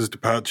announce his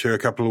departure a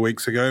couple of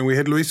weeks ago, and we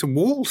had Louisa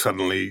Wall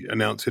suddenly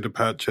announce her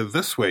departure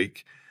this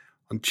week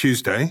on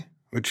Tuesday,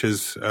 which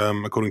is,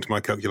 according to my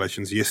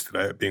calculations,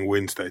 yesterday, it being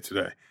Wednesday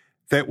today.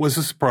 That was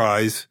a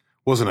surprise,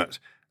 wasn't it?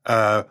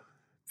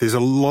 There's a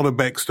lot of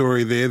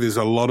backstory there. There's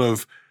a lot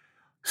of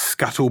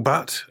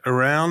scuttlebutt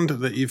around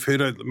that you've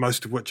heard,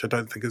 most of which I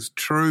don't think is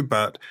true,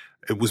 but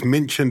it was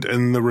mentioned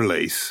in the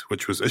release,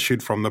 which was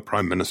issued from the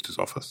Prime Minister's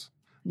office.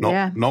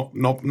 Not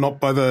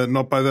by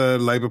the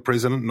Labour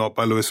president, not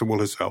by Louisa Wall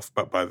herself,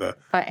 but by the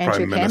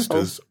Prime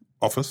Minister's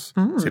office.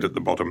 Said at the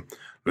bottom,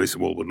 Louisa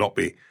Wall would not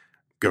be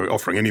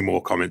offering any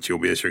more comments. You'll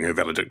be issuing her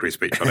valedictory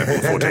speech on April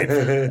 14th.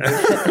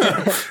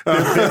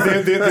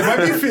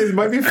 there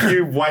might be a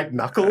few white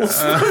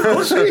knuckles.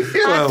 You sort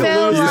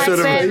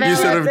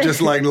of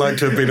just like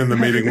to have been in the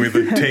meeting where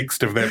the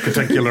text of that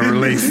particular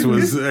release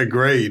was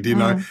agreed.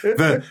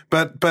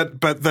 But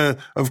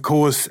of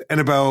course,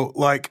 Annabelle,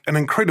 like an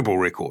incredible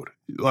record.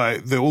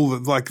 Like the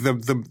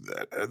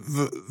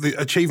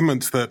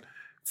achievements that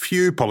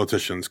few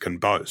politicians can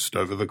boast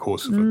over the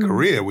course of a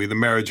career, where the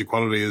marriage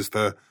equality is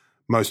the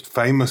most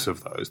famous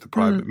of those, the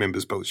private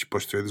members bill that she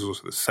pushed through. There's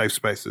also the safe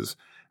spaces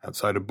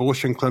outside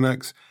abortion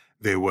clinics.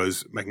 There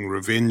was making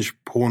revenge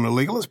porn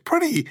illegal. It's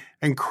pretty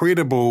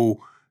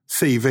incredible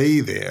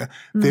CV there.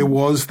 There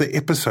was the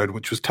episode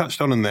which was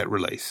touched on in that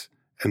release,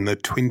 in the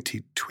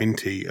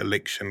 2020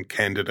 election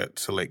candidate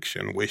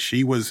selection, where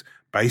she was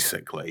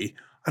basically,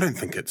 I don't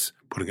think it's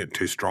putting it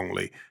too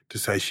strongly to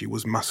say she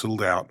was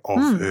muscled out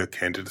of her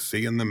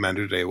candidacy in the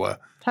Manurewa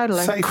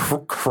Totally.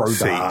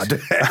 Crowbarred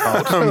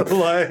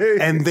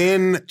out. and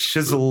then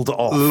chiseled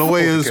off.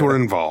 Lawyers were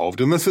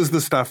involved, and this is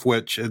the stuff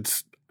which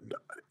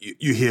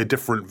you hear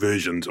different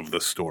versions of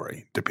this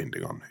story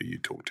depending on who you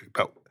talk to.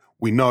 But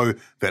we know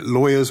that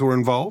lawyers were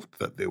involved,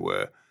 that there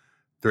were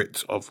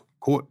threats of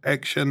court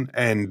action,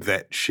 and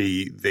that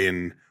she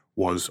then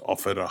was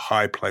offered a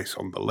high place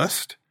on the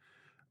list,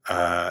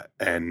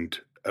 and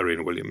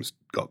Arena Williams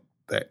got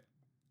that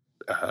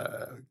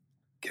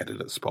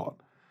candidate spot.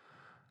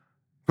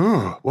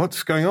 Oh,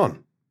 what's going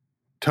on?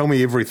 Tell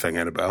me everything,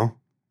 Annabelle.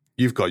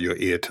 You've got your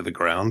ear to the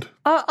ground.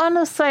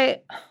 Honestly,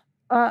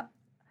 I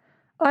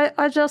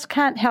just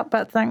can't help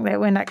but think that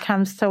when it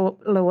comes to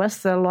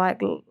Louisa, like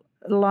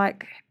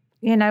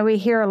we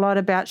hear a lot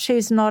about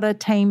she's not a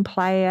team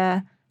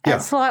player. Yeah.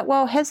 It's like,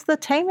 well, has the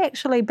team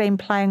actually been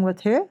playing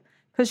with her?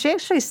 Because she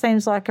actually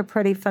seems like a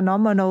pretty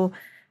phenomenal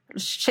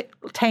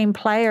team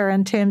player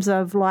in terms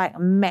of like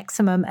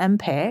maximum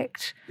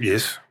impact.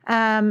 Yes.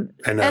 And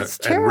it's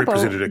terrible. And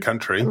represented a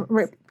country.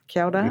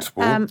 Kia ora. In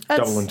sport.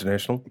 Double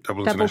international.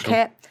 Double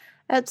cap.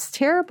 It's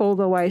terrible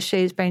the way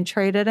she's been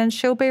treated, and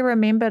she'll be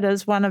remembered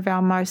as one of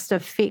our most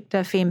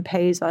effective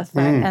MPs, I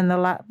think, and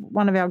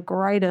one of our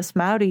greatest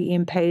Māori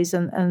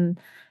MPs,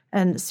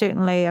 and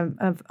certainly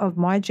of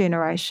my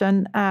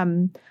generation.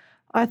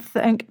 I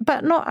think,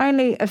 but not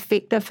only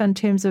effective in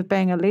terms of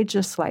being a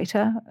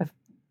legislator, if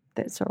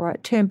that's the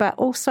right term, but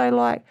also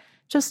like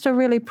just a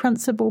really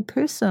principled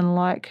person,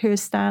 like her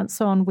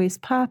stance on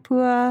West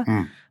Papua,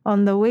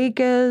 on the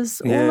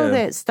Uyghurs, all of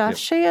that stuff. Yep.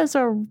 She is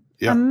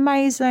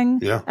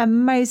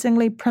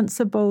amazingly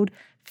principled,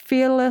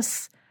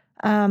 fearless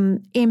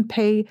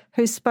MP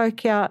who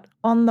spoke out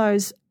on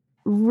those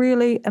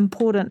really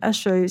important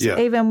issues,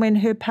 even when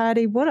her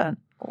party wouldn't.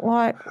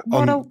 Like,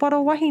 what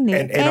a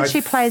wahine. And she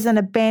plays in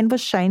a band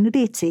with Shane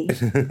Reti.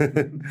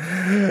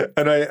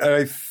 And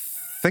I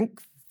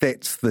think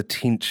that's the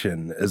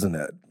tension, isn't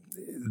it?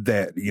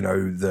 That,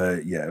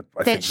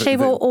 I think she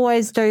will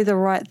always do the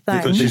right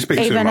thing,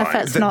 even if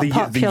it's not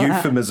popular. The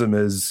euphemism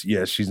is,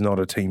 she's not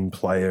a team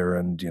player,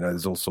 and,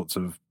 there's all sorts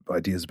of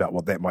ideas about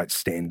what that might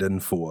stand in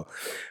for.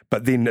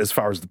 But then as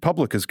far as the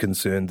public is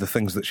concerned, the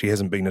things that she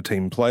hasn't been a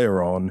team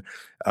player on,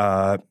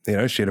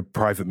 she had a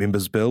private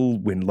member's bill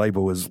when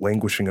Labour was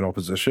languishing in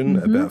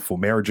opposition for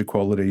marriage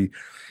equality.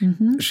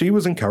 She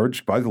was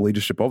encouraged by the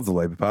leadership of the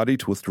Labour Party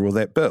to withdraw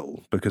that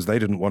bill because they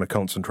didn't want to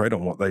concentrate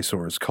on what they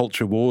saw as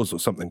culture wars or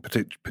something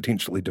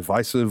potentially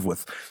divisive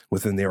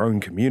within their own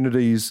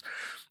communities.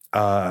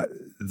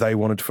 They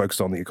wanted to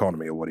focus on the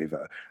economy or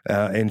whatever.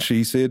 And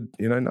she said,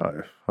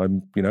 no,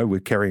 we're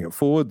carrying it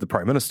forward. The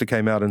Prime Minister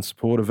came out in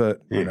support of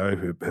it.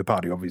 Her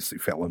party obviously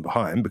fell in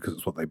behind because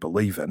it's what they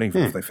believe in,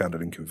 even if they found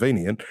it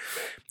inconvenient.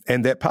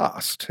 And that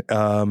passed.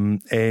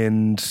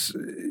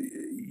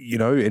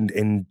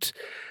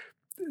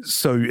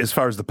 So as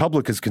far as the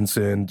public is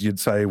concerned, you'd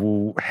say,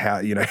 well,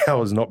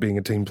 how is not being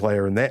a team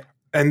player in that?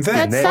 And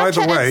then, by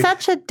the way, it's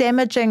such a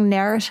damaging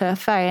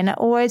narrative, and it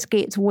always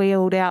gets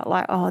wheeled out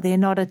like, oh, they're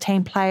not a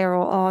team player,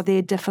 or oh,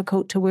 they're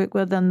difficult to work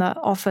with in the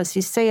office.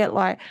 You see it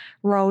like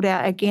rolled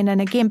out again and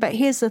again. But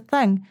here's the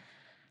thing: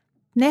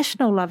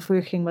 National love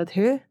working with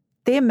her.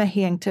 They're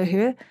mihiing to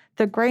her.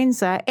 The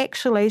Greens are.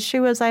 Actually,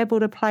 she was able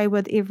to play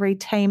with every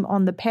team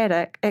on the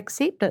paddock,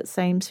 except it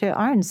seems her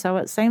own. So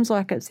it seems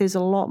like it says a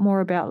lot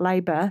more about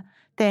Labour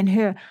than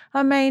her.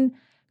 I mean,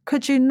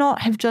 could you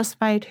not have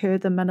just made her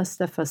the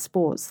Minister for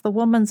Sports? The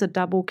woman's a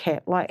double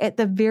cap. Like, at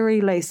the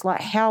very least, like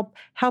how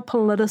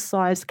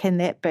politicised can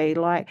that be?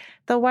 Like,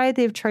 the way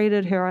they've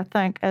treated her, I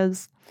think,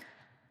 is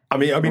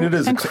it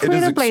is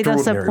incredibly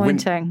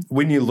disappointing.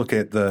 When you look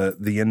at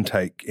the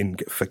intake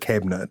for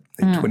Cabinet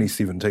in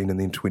 2017 and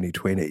then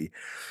 2020,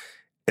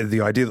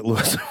 the idea that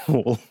Louisa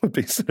Hall would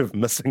be sort of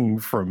missing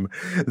from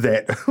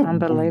that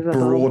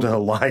broader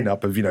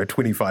lineup of,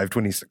 25,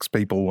 26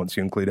 people once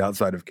you include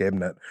outside of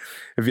Cabinet.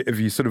 If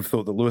you sort of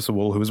thought that Louisa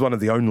Hall, who was one of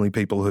the only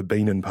people who had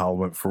been in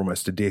Parliament for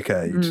almost a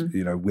decade,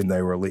 when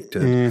they were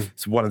elected,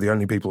 it's one of the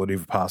only people who had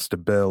ever passed a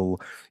bill.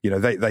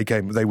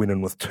 They went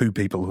in with two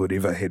people who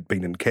had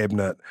been in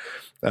Cabinet.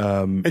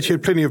 And she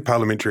had plenty of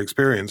parliamentary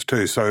experience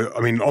too. So,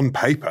 on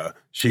paper,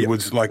 she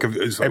was like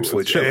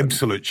absolute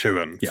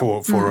shoo-in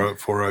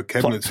for a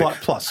cabinet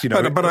seat.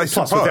 But I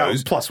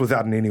suppose,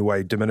 without in any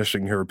way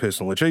diminishing her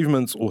personal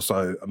achievements,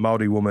 also a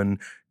Māori woman,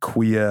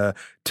 queer,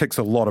 ticks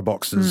a lot of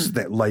boxes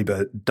that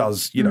Labour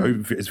does,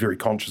 is very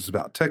conscious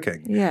about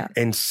ticking. Yeah.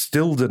 And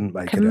still didn't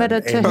make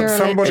Committed it in. To her but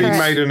somebody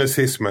made an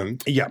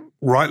assessment,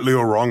 rightly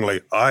or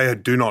wrongly, I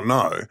do not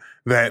know,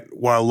 that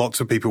while lots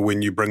of people,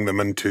 when you bring them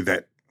into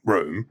that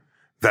room,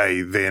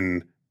 they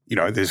then,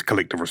 there's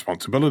collective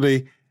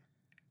responsibility.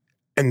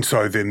 And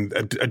so then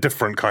a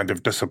different kind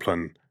of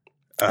discipline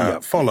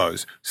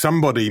follows.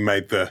 Somebody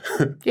made the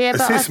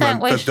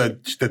assessment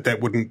that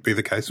wouldn't be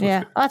the case.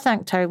 Yeah, I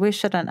think too, we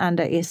shouldn't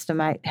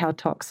underestimate how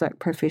toxic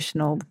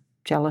professional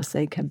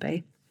jealousy can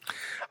be.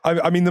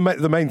 I mean,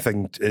 the main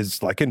thing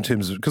is, like, in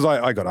terms of, because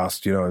I got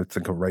asked, I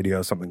think on radio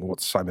or something,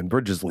 what's Simon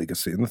Bridges'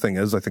 legacy? And the thing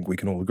is, I think we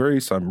can all agree,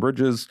 Simon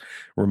Bridges,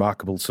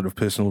 remarkable sort of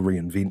personal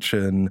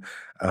reinvention,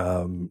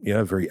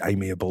 very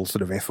amiable,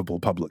 sort of affable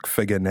public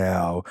figure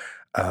now,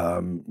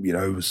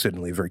 was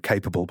certainly a very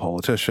capable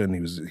politician. He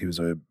was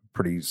a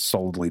pretty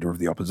solid leader of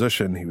the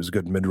opposition. He was a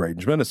good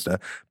mid-range minister,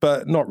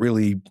 but not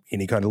really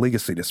any kind of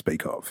legacy to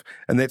speak of.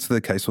 And that's the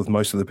case with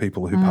most of the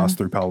people who pass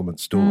through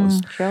Parliament's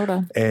doors.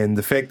 And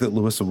the fact that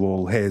Louisa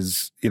Wall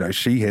has,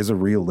 she has a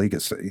real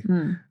legacy,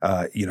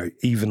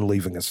 even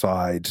leaving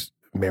aside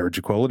marriage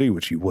equality,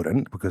 which you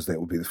wouldn't, because that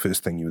would be the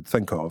first thing you would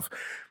think of.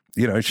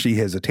 She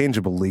has a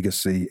tangible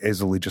legacy as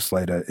a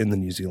legislator in the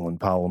New Zealand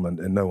Parliament,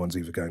 and no one's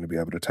ever going to be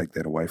able to take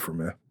that away from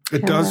her.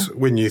 It does,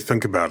 when you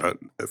think about it,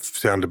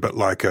 sound a bit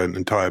like an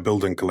entire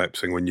building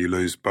collapsing when you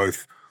lose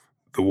both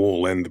the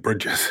wall and the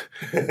bridges.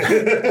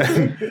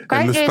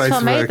 Great news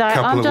for me, though.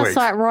 I'm just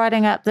like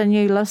writing up the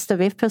new list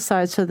of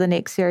episodes for the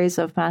next series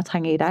of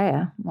Matangi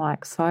Rea,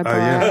 like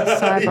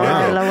Louisa.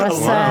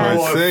 Wow,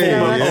 I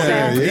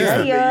see.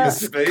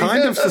 It's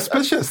kind of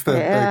suspicious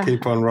that they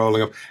keep on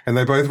rolling up. And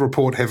they both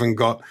report having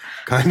got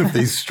kind of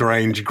these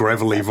strange,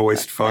 gravelly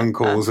voiced phone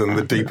calls in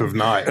the deep of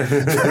night.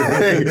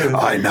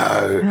 I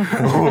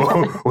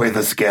know. We're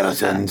the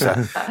skeletons.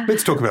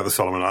 Let's talk about the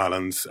Solomon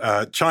Islands.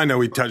 China,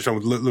 we touched on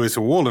with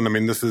Louisa Wall, and I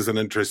mean, this is an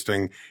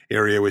interesting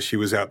area where she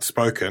was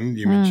outspoken.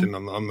 You mentioned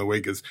on the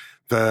Uyghurs.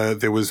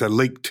 There was a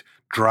leaked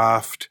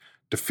draft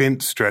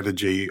defense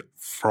strategy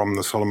from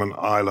the Solomon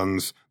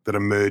Islands that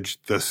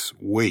emerged this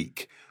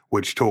week,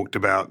 which talked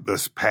about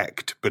this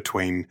pact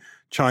between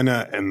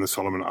China and the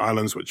Solomon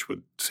Islands, which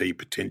would see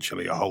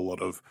potentially a whole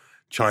lot of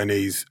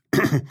Chinese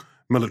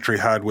military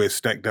hardware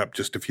stacked up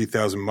just a few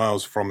thousand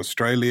miles from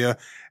Australia.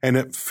 And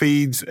it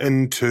feeds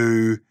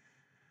into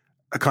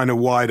a kind of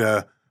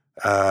wider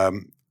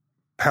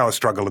power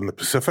struggle in the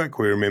Pacific.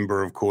 We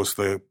remember, of course,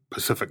 the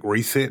Pacific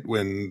reset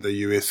when the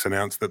US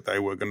announced that they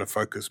were going to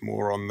focus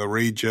more on the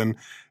region.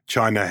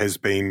 China has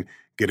been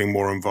getting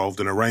more involved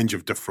in a range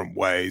of different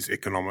ways,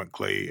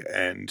 economically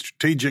and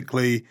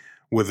strategically,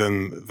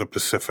 within the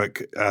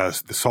Pacific.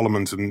 The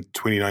Solomons in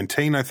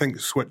 2019, I think,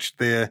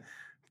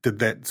 did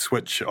that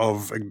switch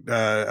of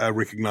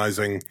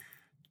recognizing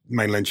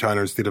mainland China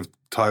instead of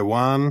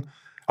Taiwan.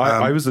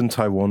 I was in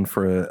Taiwan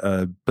for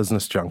a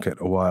business junket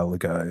a while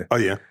ago. Oh,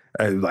 yeah.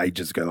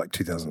 Ages ago, like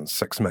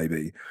 2006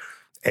 maybe.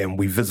 And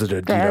we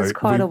visited, we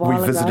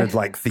visited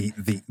like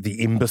the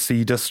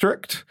embassy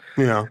district.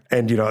 Yeah.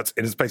 And,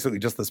 it's basically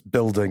just this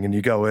building, and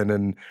you go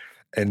in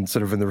and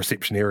sort of in the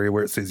reception area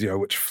where it says,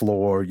 which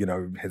floor,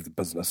 has the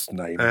business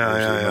name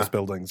in those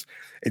buildings.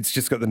 It's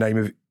just got the name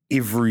of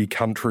every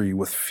country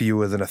with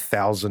fewer than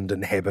 1,000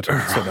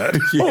 inhabitants in it,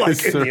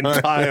 in the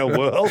entire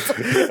world.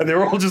 And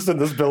they're all just in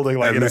this building,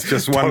 like, and it's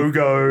just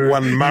Togo,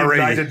 one Murray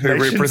United who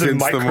Nations represents and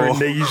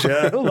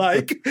Micronesia,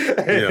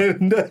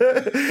 and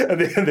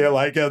they're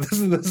like, this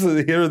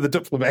is here are the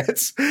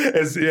diplomats,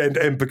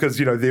 and because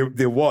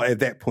there was at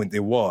that point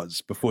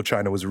before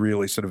China was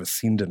really sort of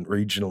ascendant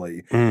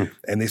regionally,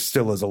 and there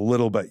still is a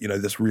little bit,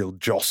 this real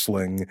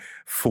jostling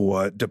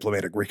for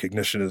diplomatic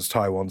recognition as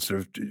Taiwan sort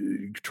of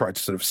tried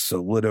to sort of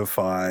solidify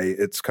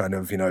its kind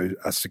of,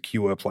 a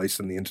secure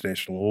place in the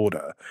international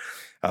order.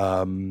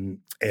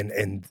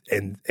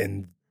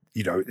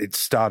 It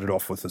started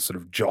off with a sort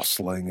of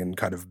jostling and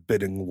kind of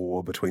bidding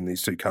war between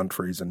these two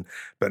countries.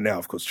 But now,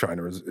 of course,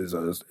 China is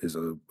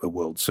a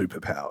world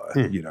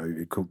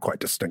superpower, quite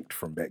distinct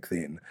from back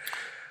then.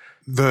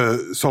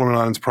 The Solomon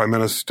Islands Prime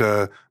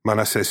Minister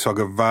Manasseh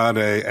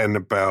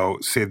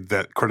Sogavare said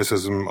that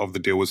criticism of the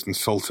deal was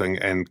insulting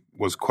and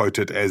was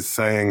quoted as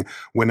saying,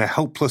 "When a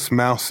helpless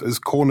mouse is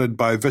cornered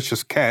by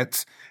vicious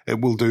cats, it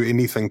will do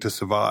anything to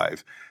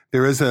survive."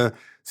 There is a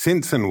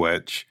sense in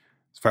which,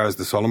 as far as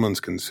the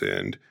Solomon's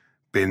concerned,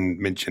 Ben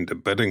mentioned a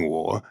bidding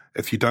war.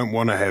 If you don't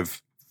want to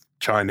have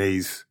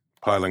Chinese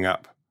piling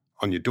up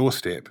on your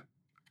doorstep,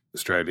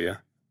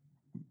 Australia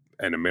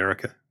and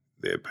America,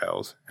 their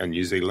pals, and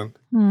New Zealand,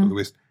 to the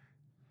west,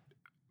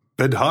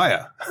 bid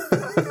higher.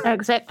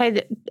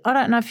 Exactly. I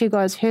don't know if you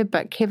guys heard,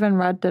 but Kevin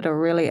Rudd did a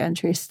really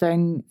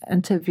interesting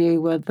interview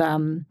with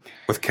Kim Hill.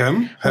 With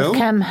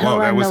Kim Hill. Wow,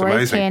 that was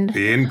amazing. Weekend.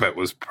 The end bit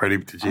was pretty.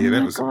 Did you hear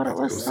that? It was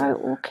so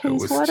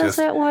awkward. Why does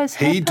that always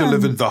happen? He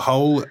delivered the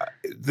whole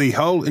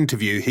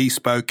interview. He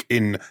spoke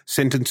in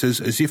sentences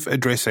as if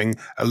addressing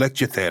a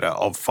lecture theatre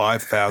of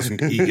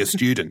 5,000 eager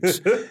students.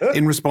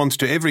 In response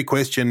to every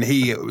question,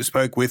 he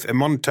spoke with a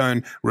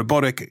monotone,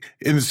 robotic.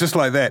 It was just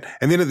like that.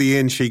 And then at the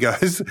end, she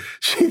goes,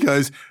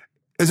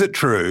 "Is it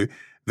true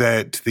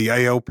that the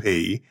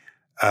ALP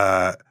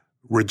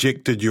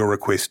rejected your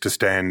request to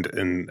stand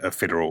in a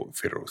federal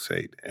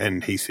seat?"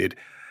 And he said,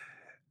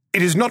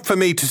 It is not for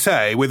me to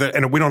say whether,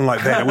 and it went on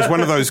like that. It was one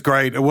of those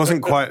great, it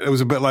wasn't quite, it was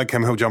a bit like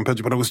Kim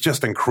Hill-John-Pidgeot, but it was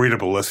just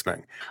incredible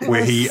listening,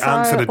 where he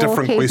answered a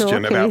different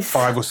question about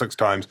 5 or 6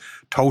 times,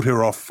 told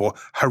her off for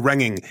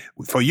haranguing,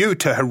 for you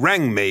to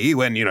harangue me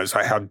when,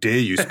 so how dare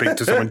you speak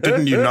to someone?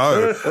 Didn't you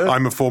know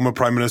I'm a former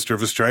Prime Minister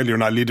of Australia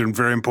and I lead a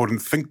very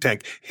important think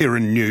tank here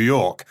in New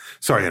York?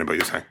 Sorry, Anna, what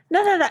you're saying.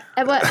 No.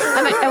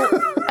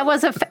 It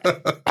was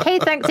he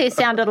thinks he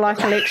sounded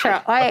like a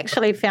lecturer. I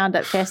actually found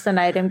it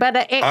fascinating, but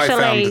it actually...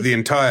 I found the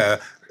entire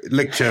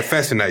lecture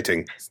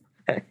fascinating.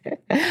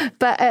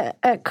 But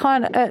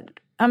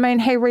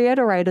he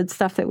reiterated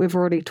stuff that we've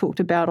already talked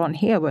about on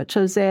here, which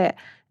is that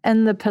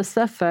in the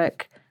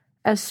Pacific,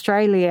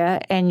 Australia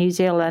and New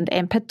Zealand,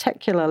 and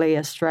particularly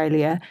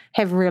Australia,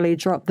 have really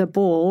dropped the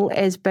ball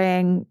as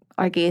being,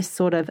 I guess,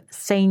 sort of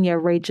senior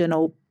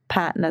regional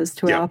partners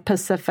to our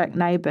Pacific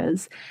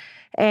neighbours.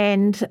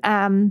 And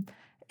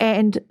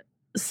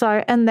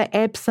so in the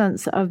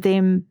absence of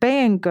them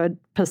being good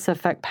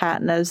Pacific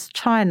partners,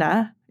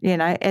 China,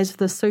 as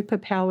the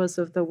superpowers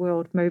of the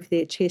world move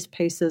their chess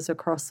pieces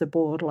across the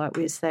board, like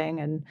we're seeing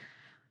in,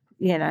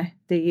 the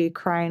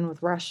Ukraine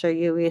with Russia,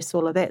 US,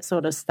 all of that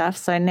sort of stuff.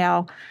 So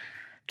now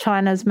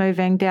China's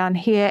moving down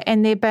here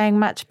and they're being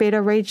much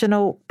better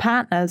regional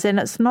partners. And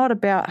it's not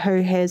about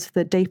who has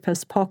the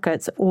deepest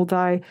pockets,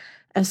 although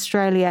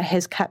Australia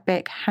has cut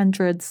back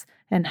hundreds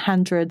and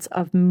hundreds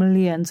of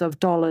millions of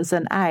dollars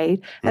in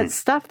aid. It's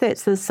stuff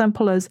that's as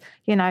simple as,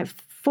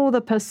 for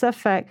the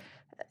Pacific,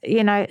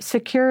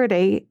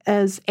 security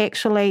is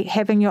actually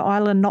having your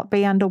island not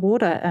be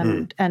underwater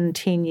in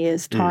 10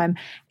 years' time.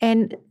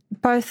 And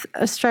both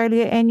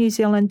Australia and New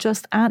Zealand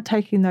just aren't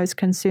taking those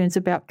concerns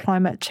about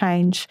climate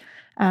change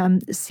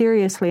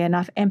seriously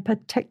enough, and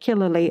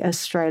particularly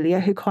Australia,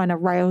 who kind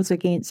of rails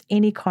against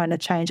any kind of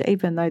change,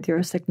 even though they're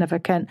a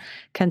significant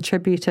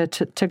contributor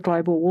to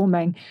global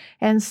warming.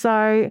 And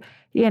so,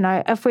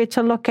 if we're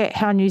to look at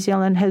how New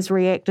Zealand has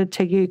reacted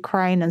to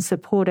Ukraine and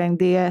supporting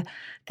their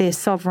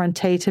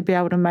sovereignty to be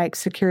able to make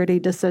security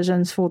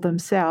decisions for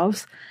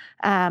themselves,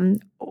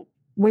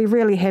 we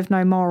really have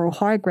no moral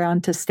high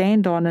ground to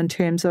stand on in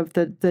terms of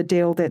the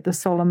deal that the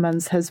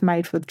Solomons has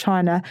made with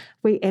China.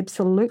 We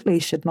absolutely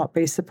should not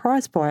be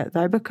surprised by it,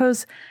 though,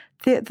 because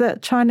the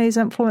Chinese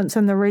influence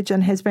in the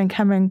region has been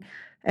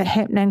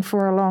happening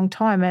for a long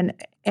time. And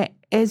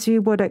as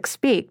you would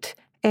expect,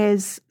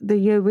 as the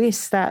US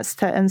starts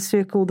to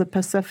encircle the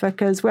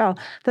Pacific as well.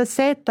 The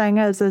sad thing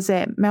is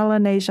that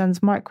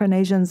Melanesians,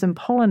 Micronesians and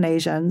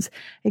Polynesians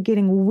are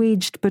getting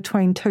wedged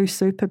between 2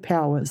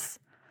 superpowers.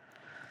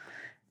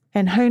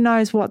 And who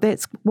knows what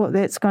that's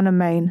going to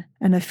mean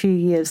in a few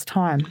years'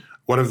 time.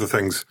 One of the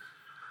things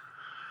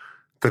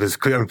that is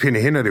clear,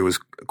 Peeni Henare was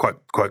quite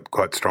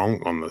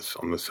strong on this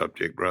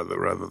subject rather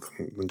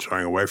than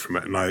shying away from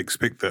it. And I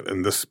expect that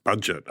in this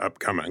budget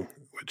upcoming,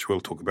 which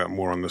we'll talk about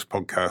more on this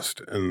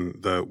podcast in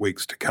the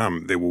weeks to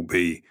come, there will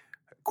be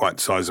quite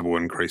sizable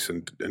increase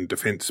in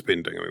defence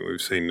spending. I mean,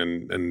 we've seen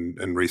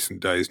in recent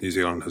days, New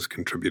Zealand has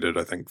contributed,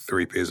 I think,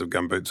 3 pairs of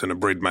gumboots and a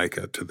bread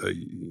maker to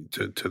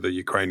the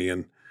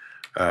Ukrainian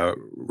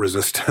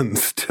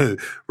resistance to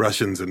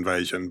Russia's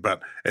invasion,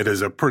 but it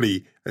is our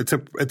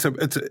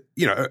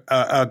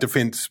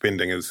defence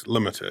spending is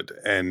limited,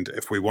 and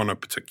if we want to,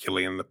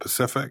 particularly in the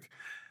Pacific,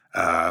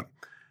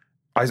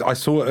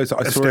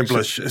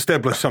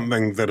 establish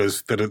something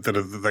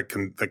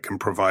that can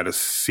provide a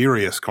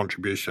serious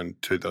contribution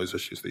to those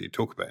issues that you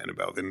talk about,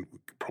 Annabelle, then we're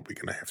probably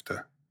going to have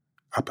to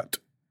up it.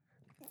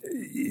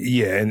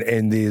 Yeah,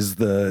 and there's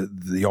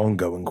the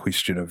ongoing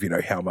question of,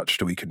 how much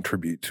do we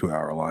contribute to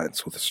our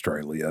alliance with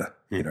Australia,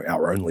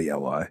 our only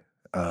ally.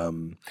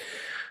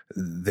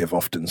 They've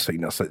often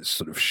seen us as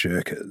sort of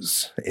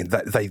shirkers, and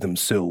they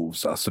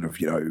themselves are sort of,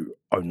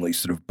 only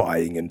sort of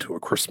buying into a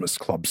Christmas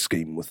club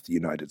scheme with the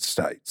United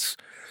States.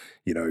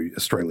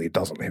 Australia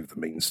doesn't have the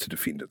means to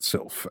defend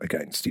itself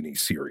against any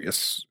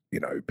serious,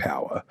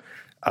 power.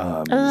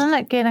 Isn't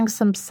it getting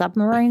some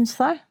submarines,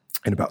 though?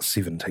 In about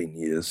 17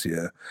 years,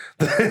 yeah.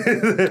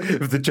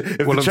 if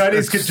the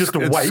Chinese could just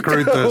wait,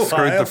 screwed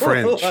the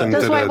French. And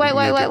just wait.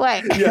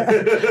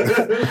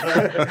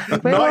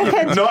 We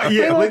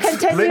will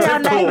continue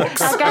our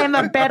game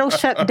of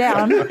Battleship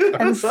Down,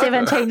 and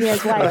 17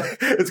 years later.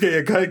 It's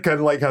kind of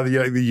like how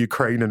the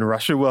Ukraine and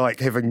Russia were like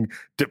having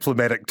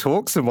diplomatic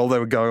talks, and while they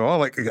were going on,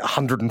 like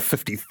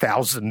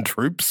 150,000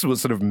 troops were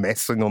sort of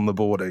massing on the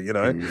border.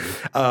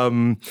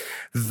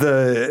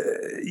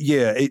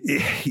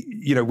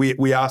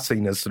 We are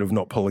seen as sort of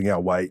not pulling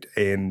our weight,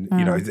 and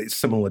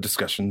similar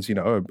discussions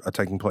are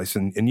taking place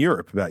in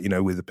Europe about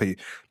whether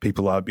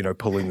people are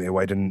pulling their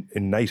weight in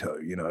NATO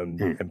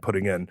and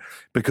putting in,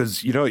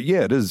 because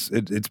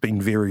it's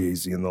been very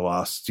easy in the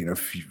last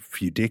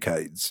few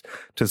decades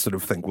to sort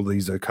of think, well,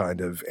 these are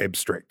kind of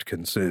abstract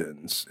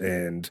concerns,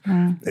 and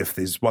if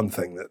there's one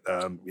thing that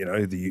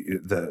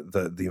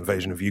the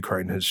invasion of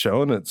Ukraine has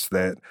shown, it's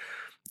that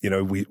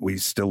we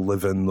still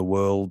live in the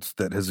world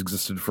that has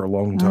existed for a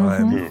long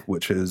time,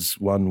 which is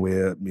one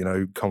where,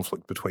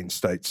 conflict between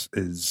states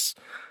is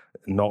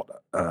not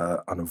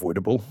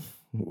unavoidable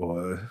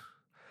or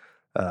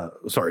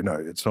Sorry, no,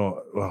 it's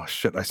not. Oh,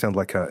 shit, I sound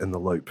like in the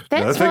loop.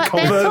 That's what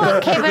Kevin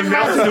the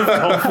mountain of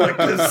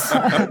conflict is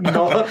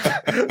not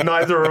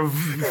neither of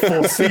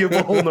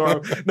foreseeable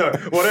nor... No,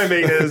 what I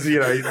mean is,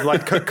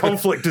 like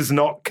conflict is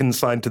not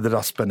consigned to the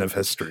dustbin of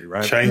history,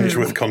 right? Change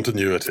with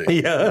continuity.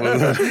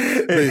 Yeah.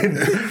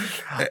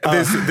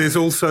 There's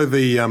also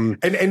the...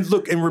 And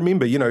look, and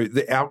remember,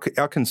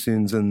 our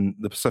concerns in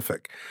the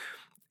Pacific...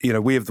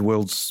 we have the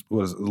world's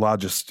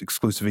largest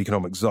exclusive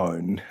economic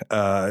zone.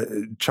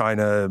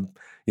 China,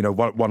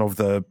 one of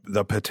the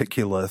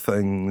particular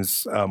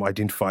things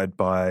identified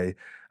by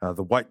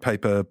the white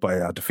paper by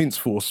our Defence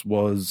Force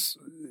was,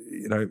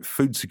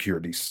 food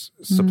security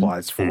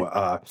supplies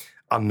for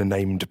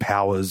unnamed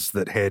powers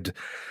that had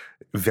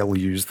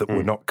values that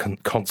were not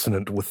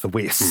consonant with the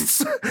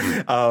West's.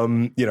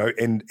 And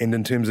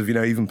in terms of,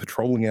 even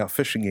patrolling our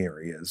fishing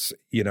areas,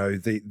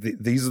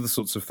 these are the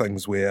sorts of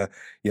things where,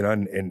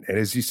 and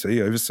as you see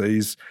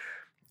overseas,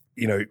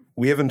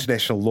 we have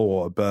international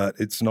law, but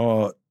it's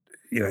not,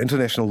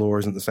 international law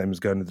isn't the same as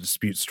going to the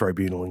disputes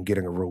tribunal and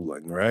getting a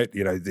ruling, right?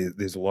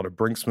 There's a lot of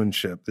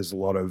brinksmanship. There's a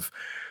lot of,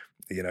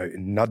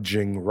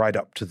 nudging right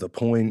up to the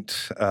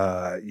point,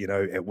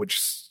 at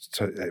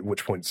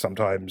which point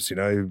sometimes,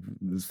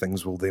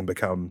 things will then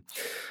become,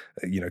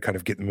 kind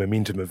of get the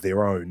momentum of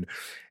their own.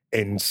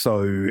 And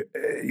so,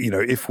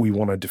 if we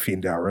want to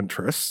defend our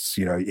interests,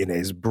 in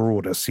as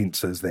broad a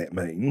sense as that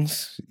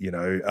means, we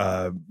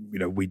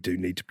do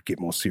need to get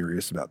more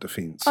serious about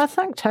defence. I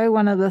think too,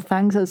 one of the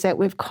things is that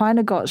we've kind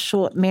of got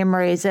short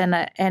memories and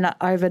an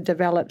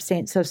overdeveloped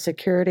sense of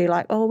security.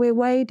 Like, oh, we're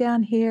way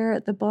down here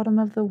at the bottom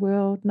of the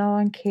world. No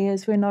one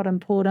cares. We're not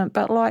important.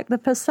 But like the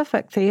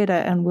Pacific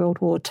Theatre in World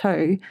War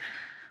II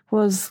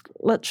was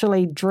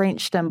literally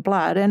drenched in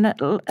blood. And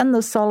in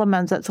the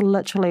Solomons, it's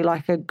literally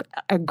like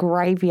a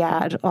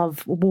graveyard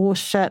of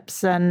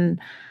warships and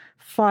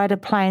fighter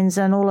planes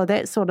and all of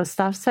that sort of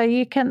stuff. So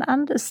you can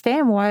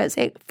understand why it's,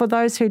 for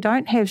those who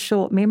don't have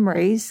short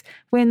memories,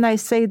 when they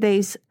see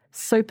these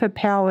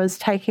superpowers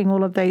taking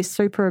all of these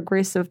super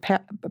aggressive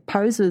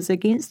poses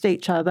against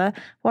each other,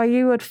 why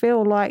you would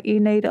feel like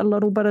you need a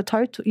little bit of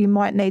total. You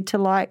might need to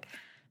like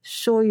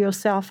shore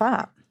yourself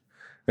up.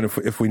 And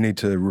if we need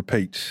to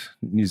repeat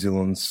New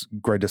Zealand's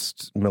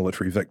greatest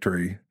military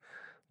victory,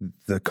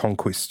 the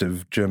conquest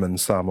of German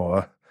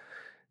Samoa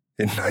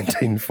in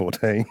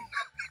 1914.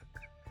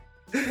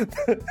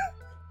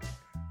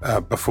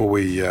 Before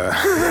we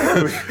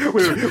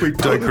we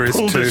digress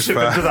too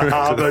far into the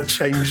harbour,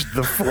 changed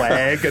the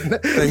flag. And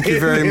thank you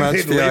very much,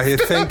 Fiahi.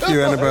 Thank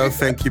you, Annabelle.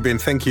 Thank you, Ben.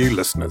 Thank you,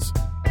 listeners.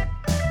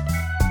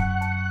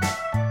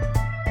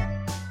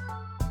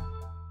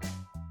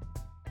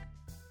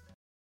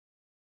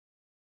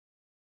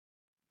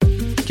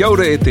 Kia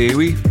ora e te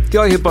iwi, Te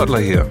Aihe Butler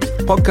here,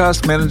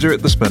 podcast manager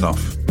at The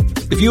Spinoff.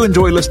 If you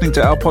enjoy listening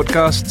to our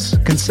podcasts,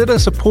 consider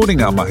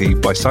supporting our mahi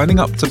by signing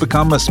up to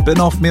become a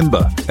Spinoff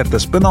member at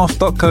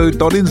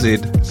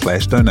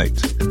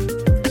thespinoff.co.nz/donate.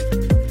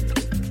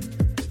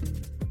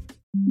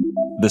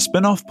 The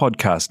Spinoff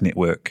Podcast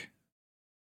Network.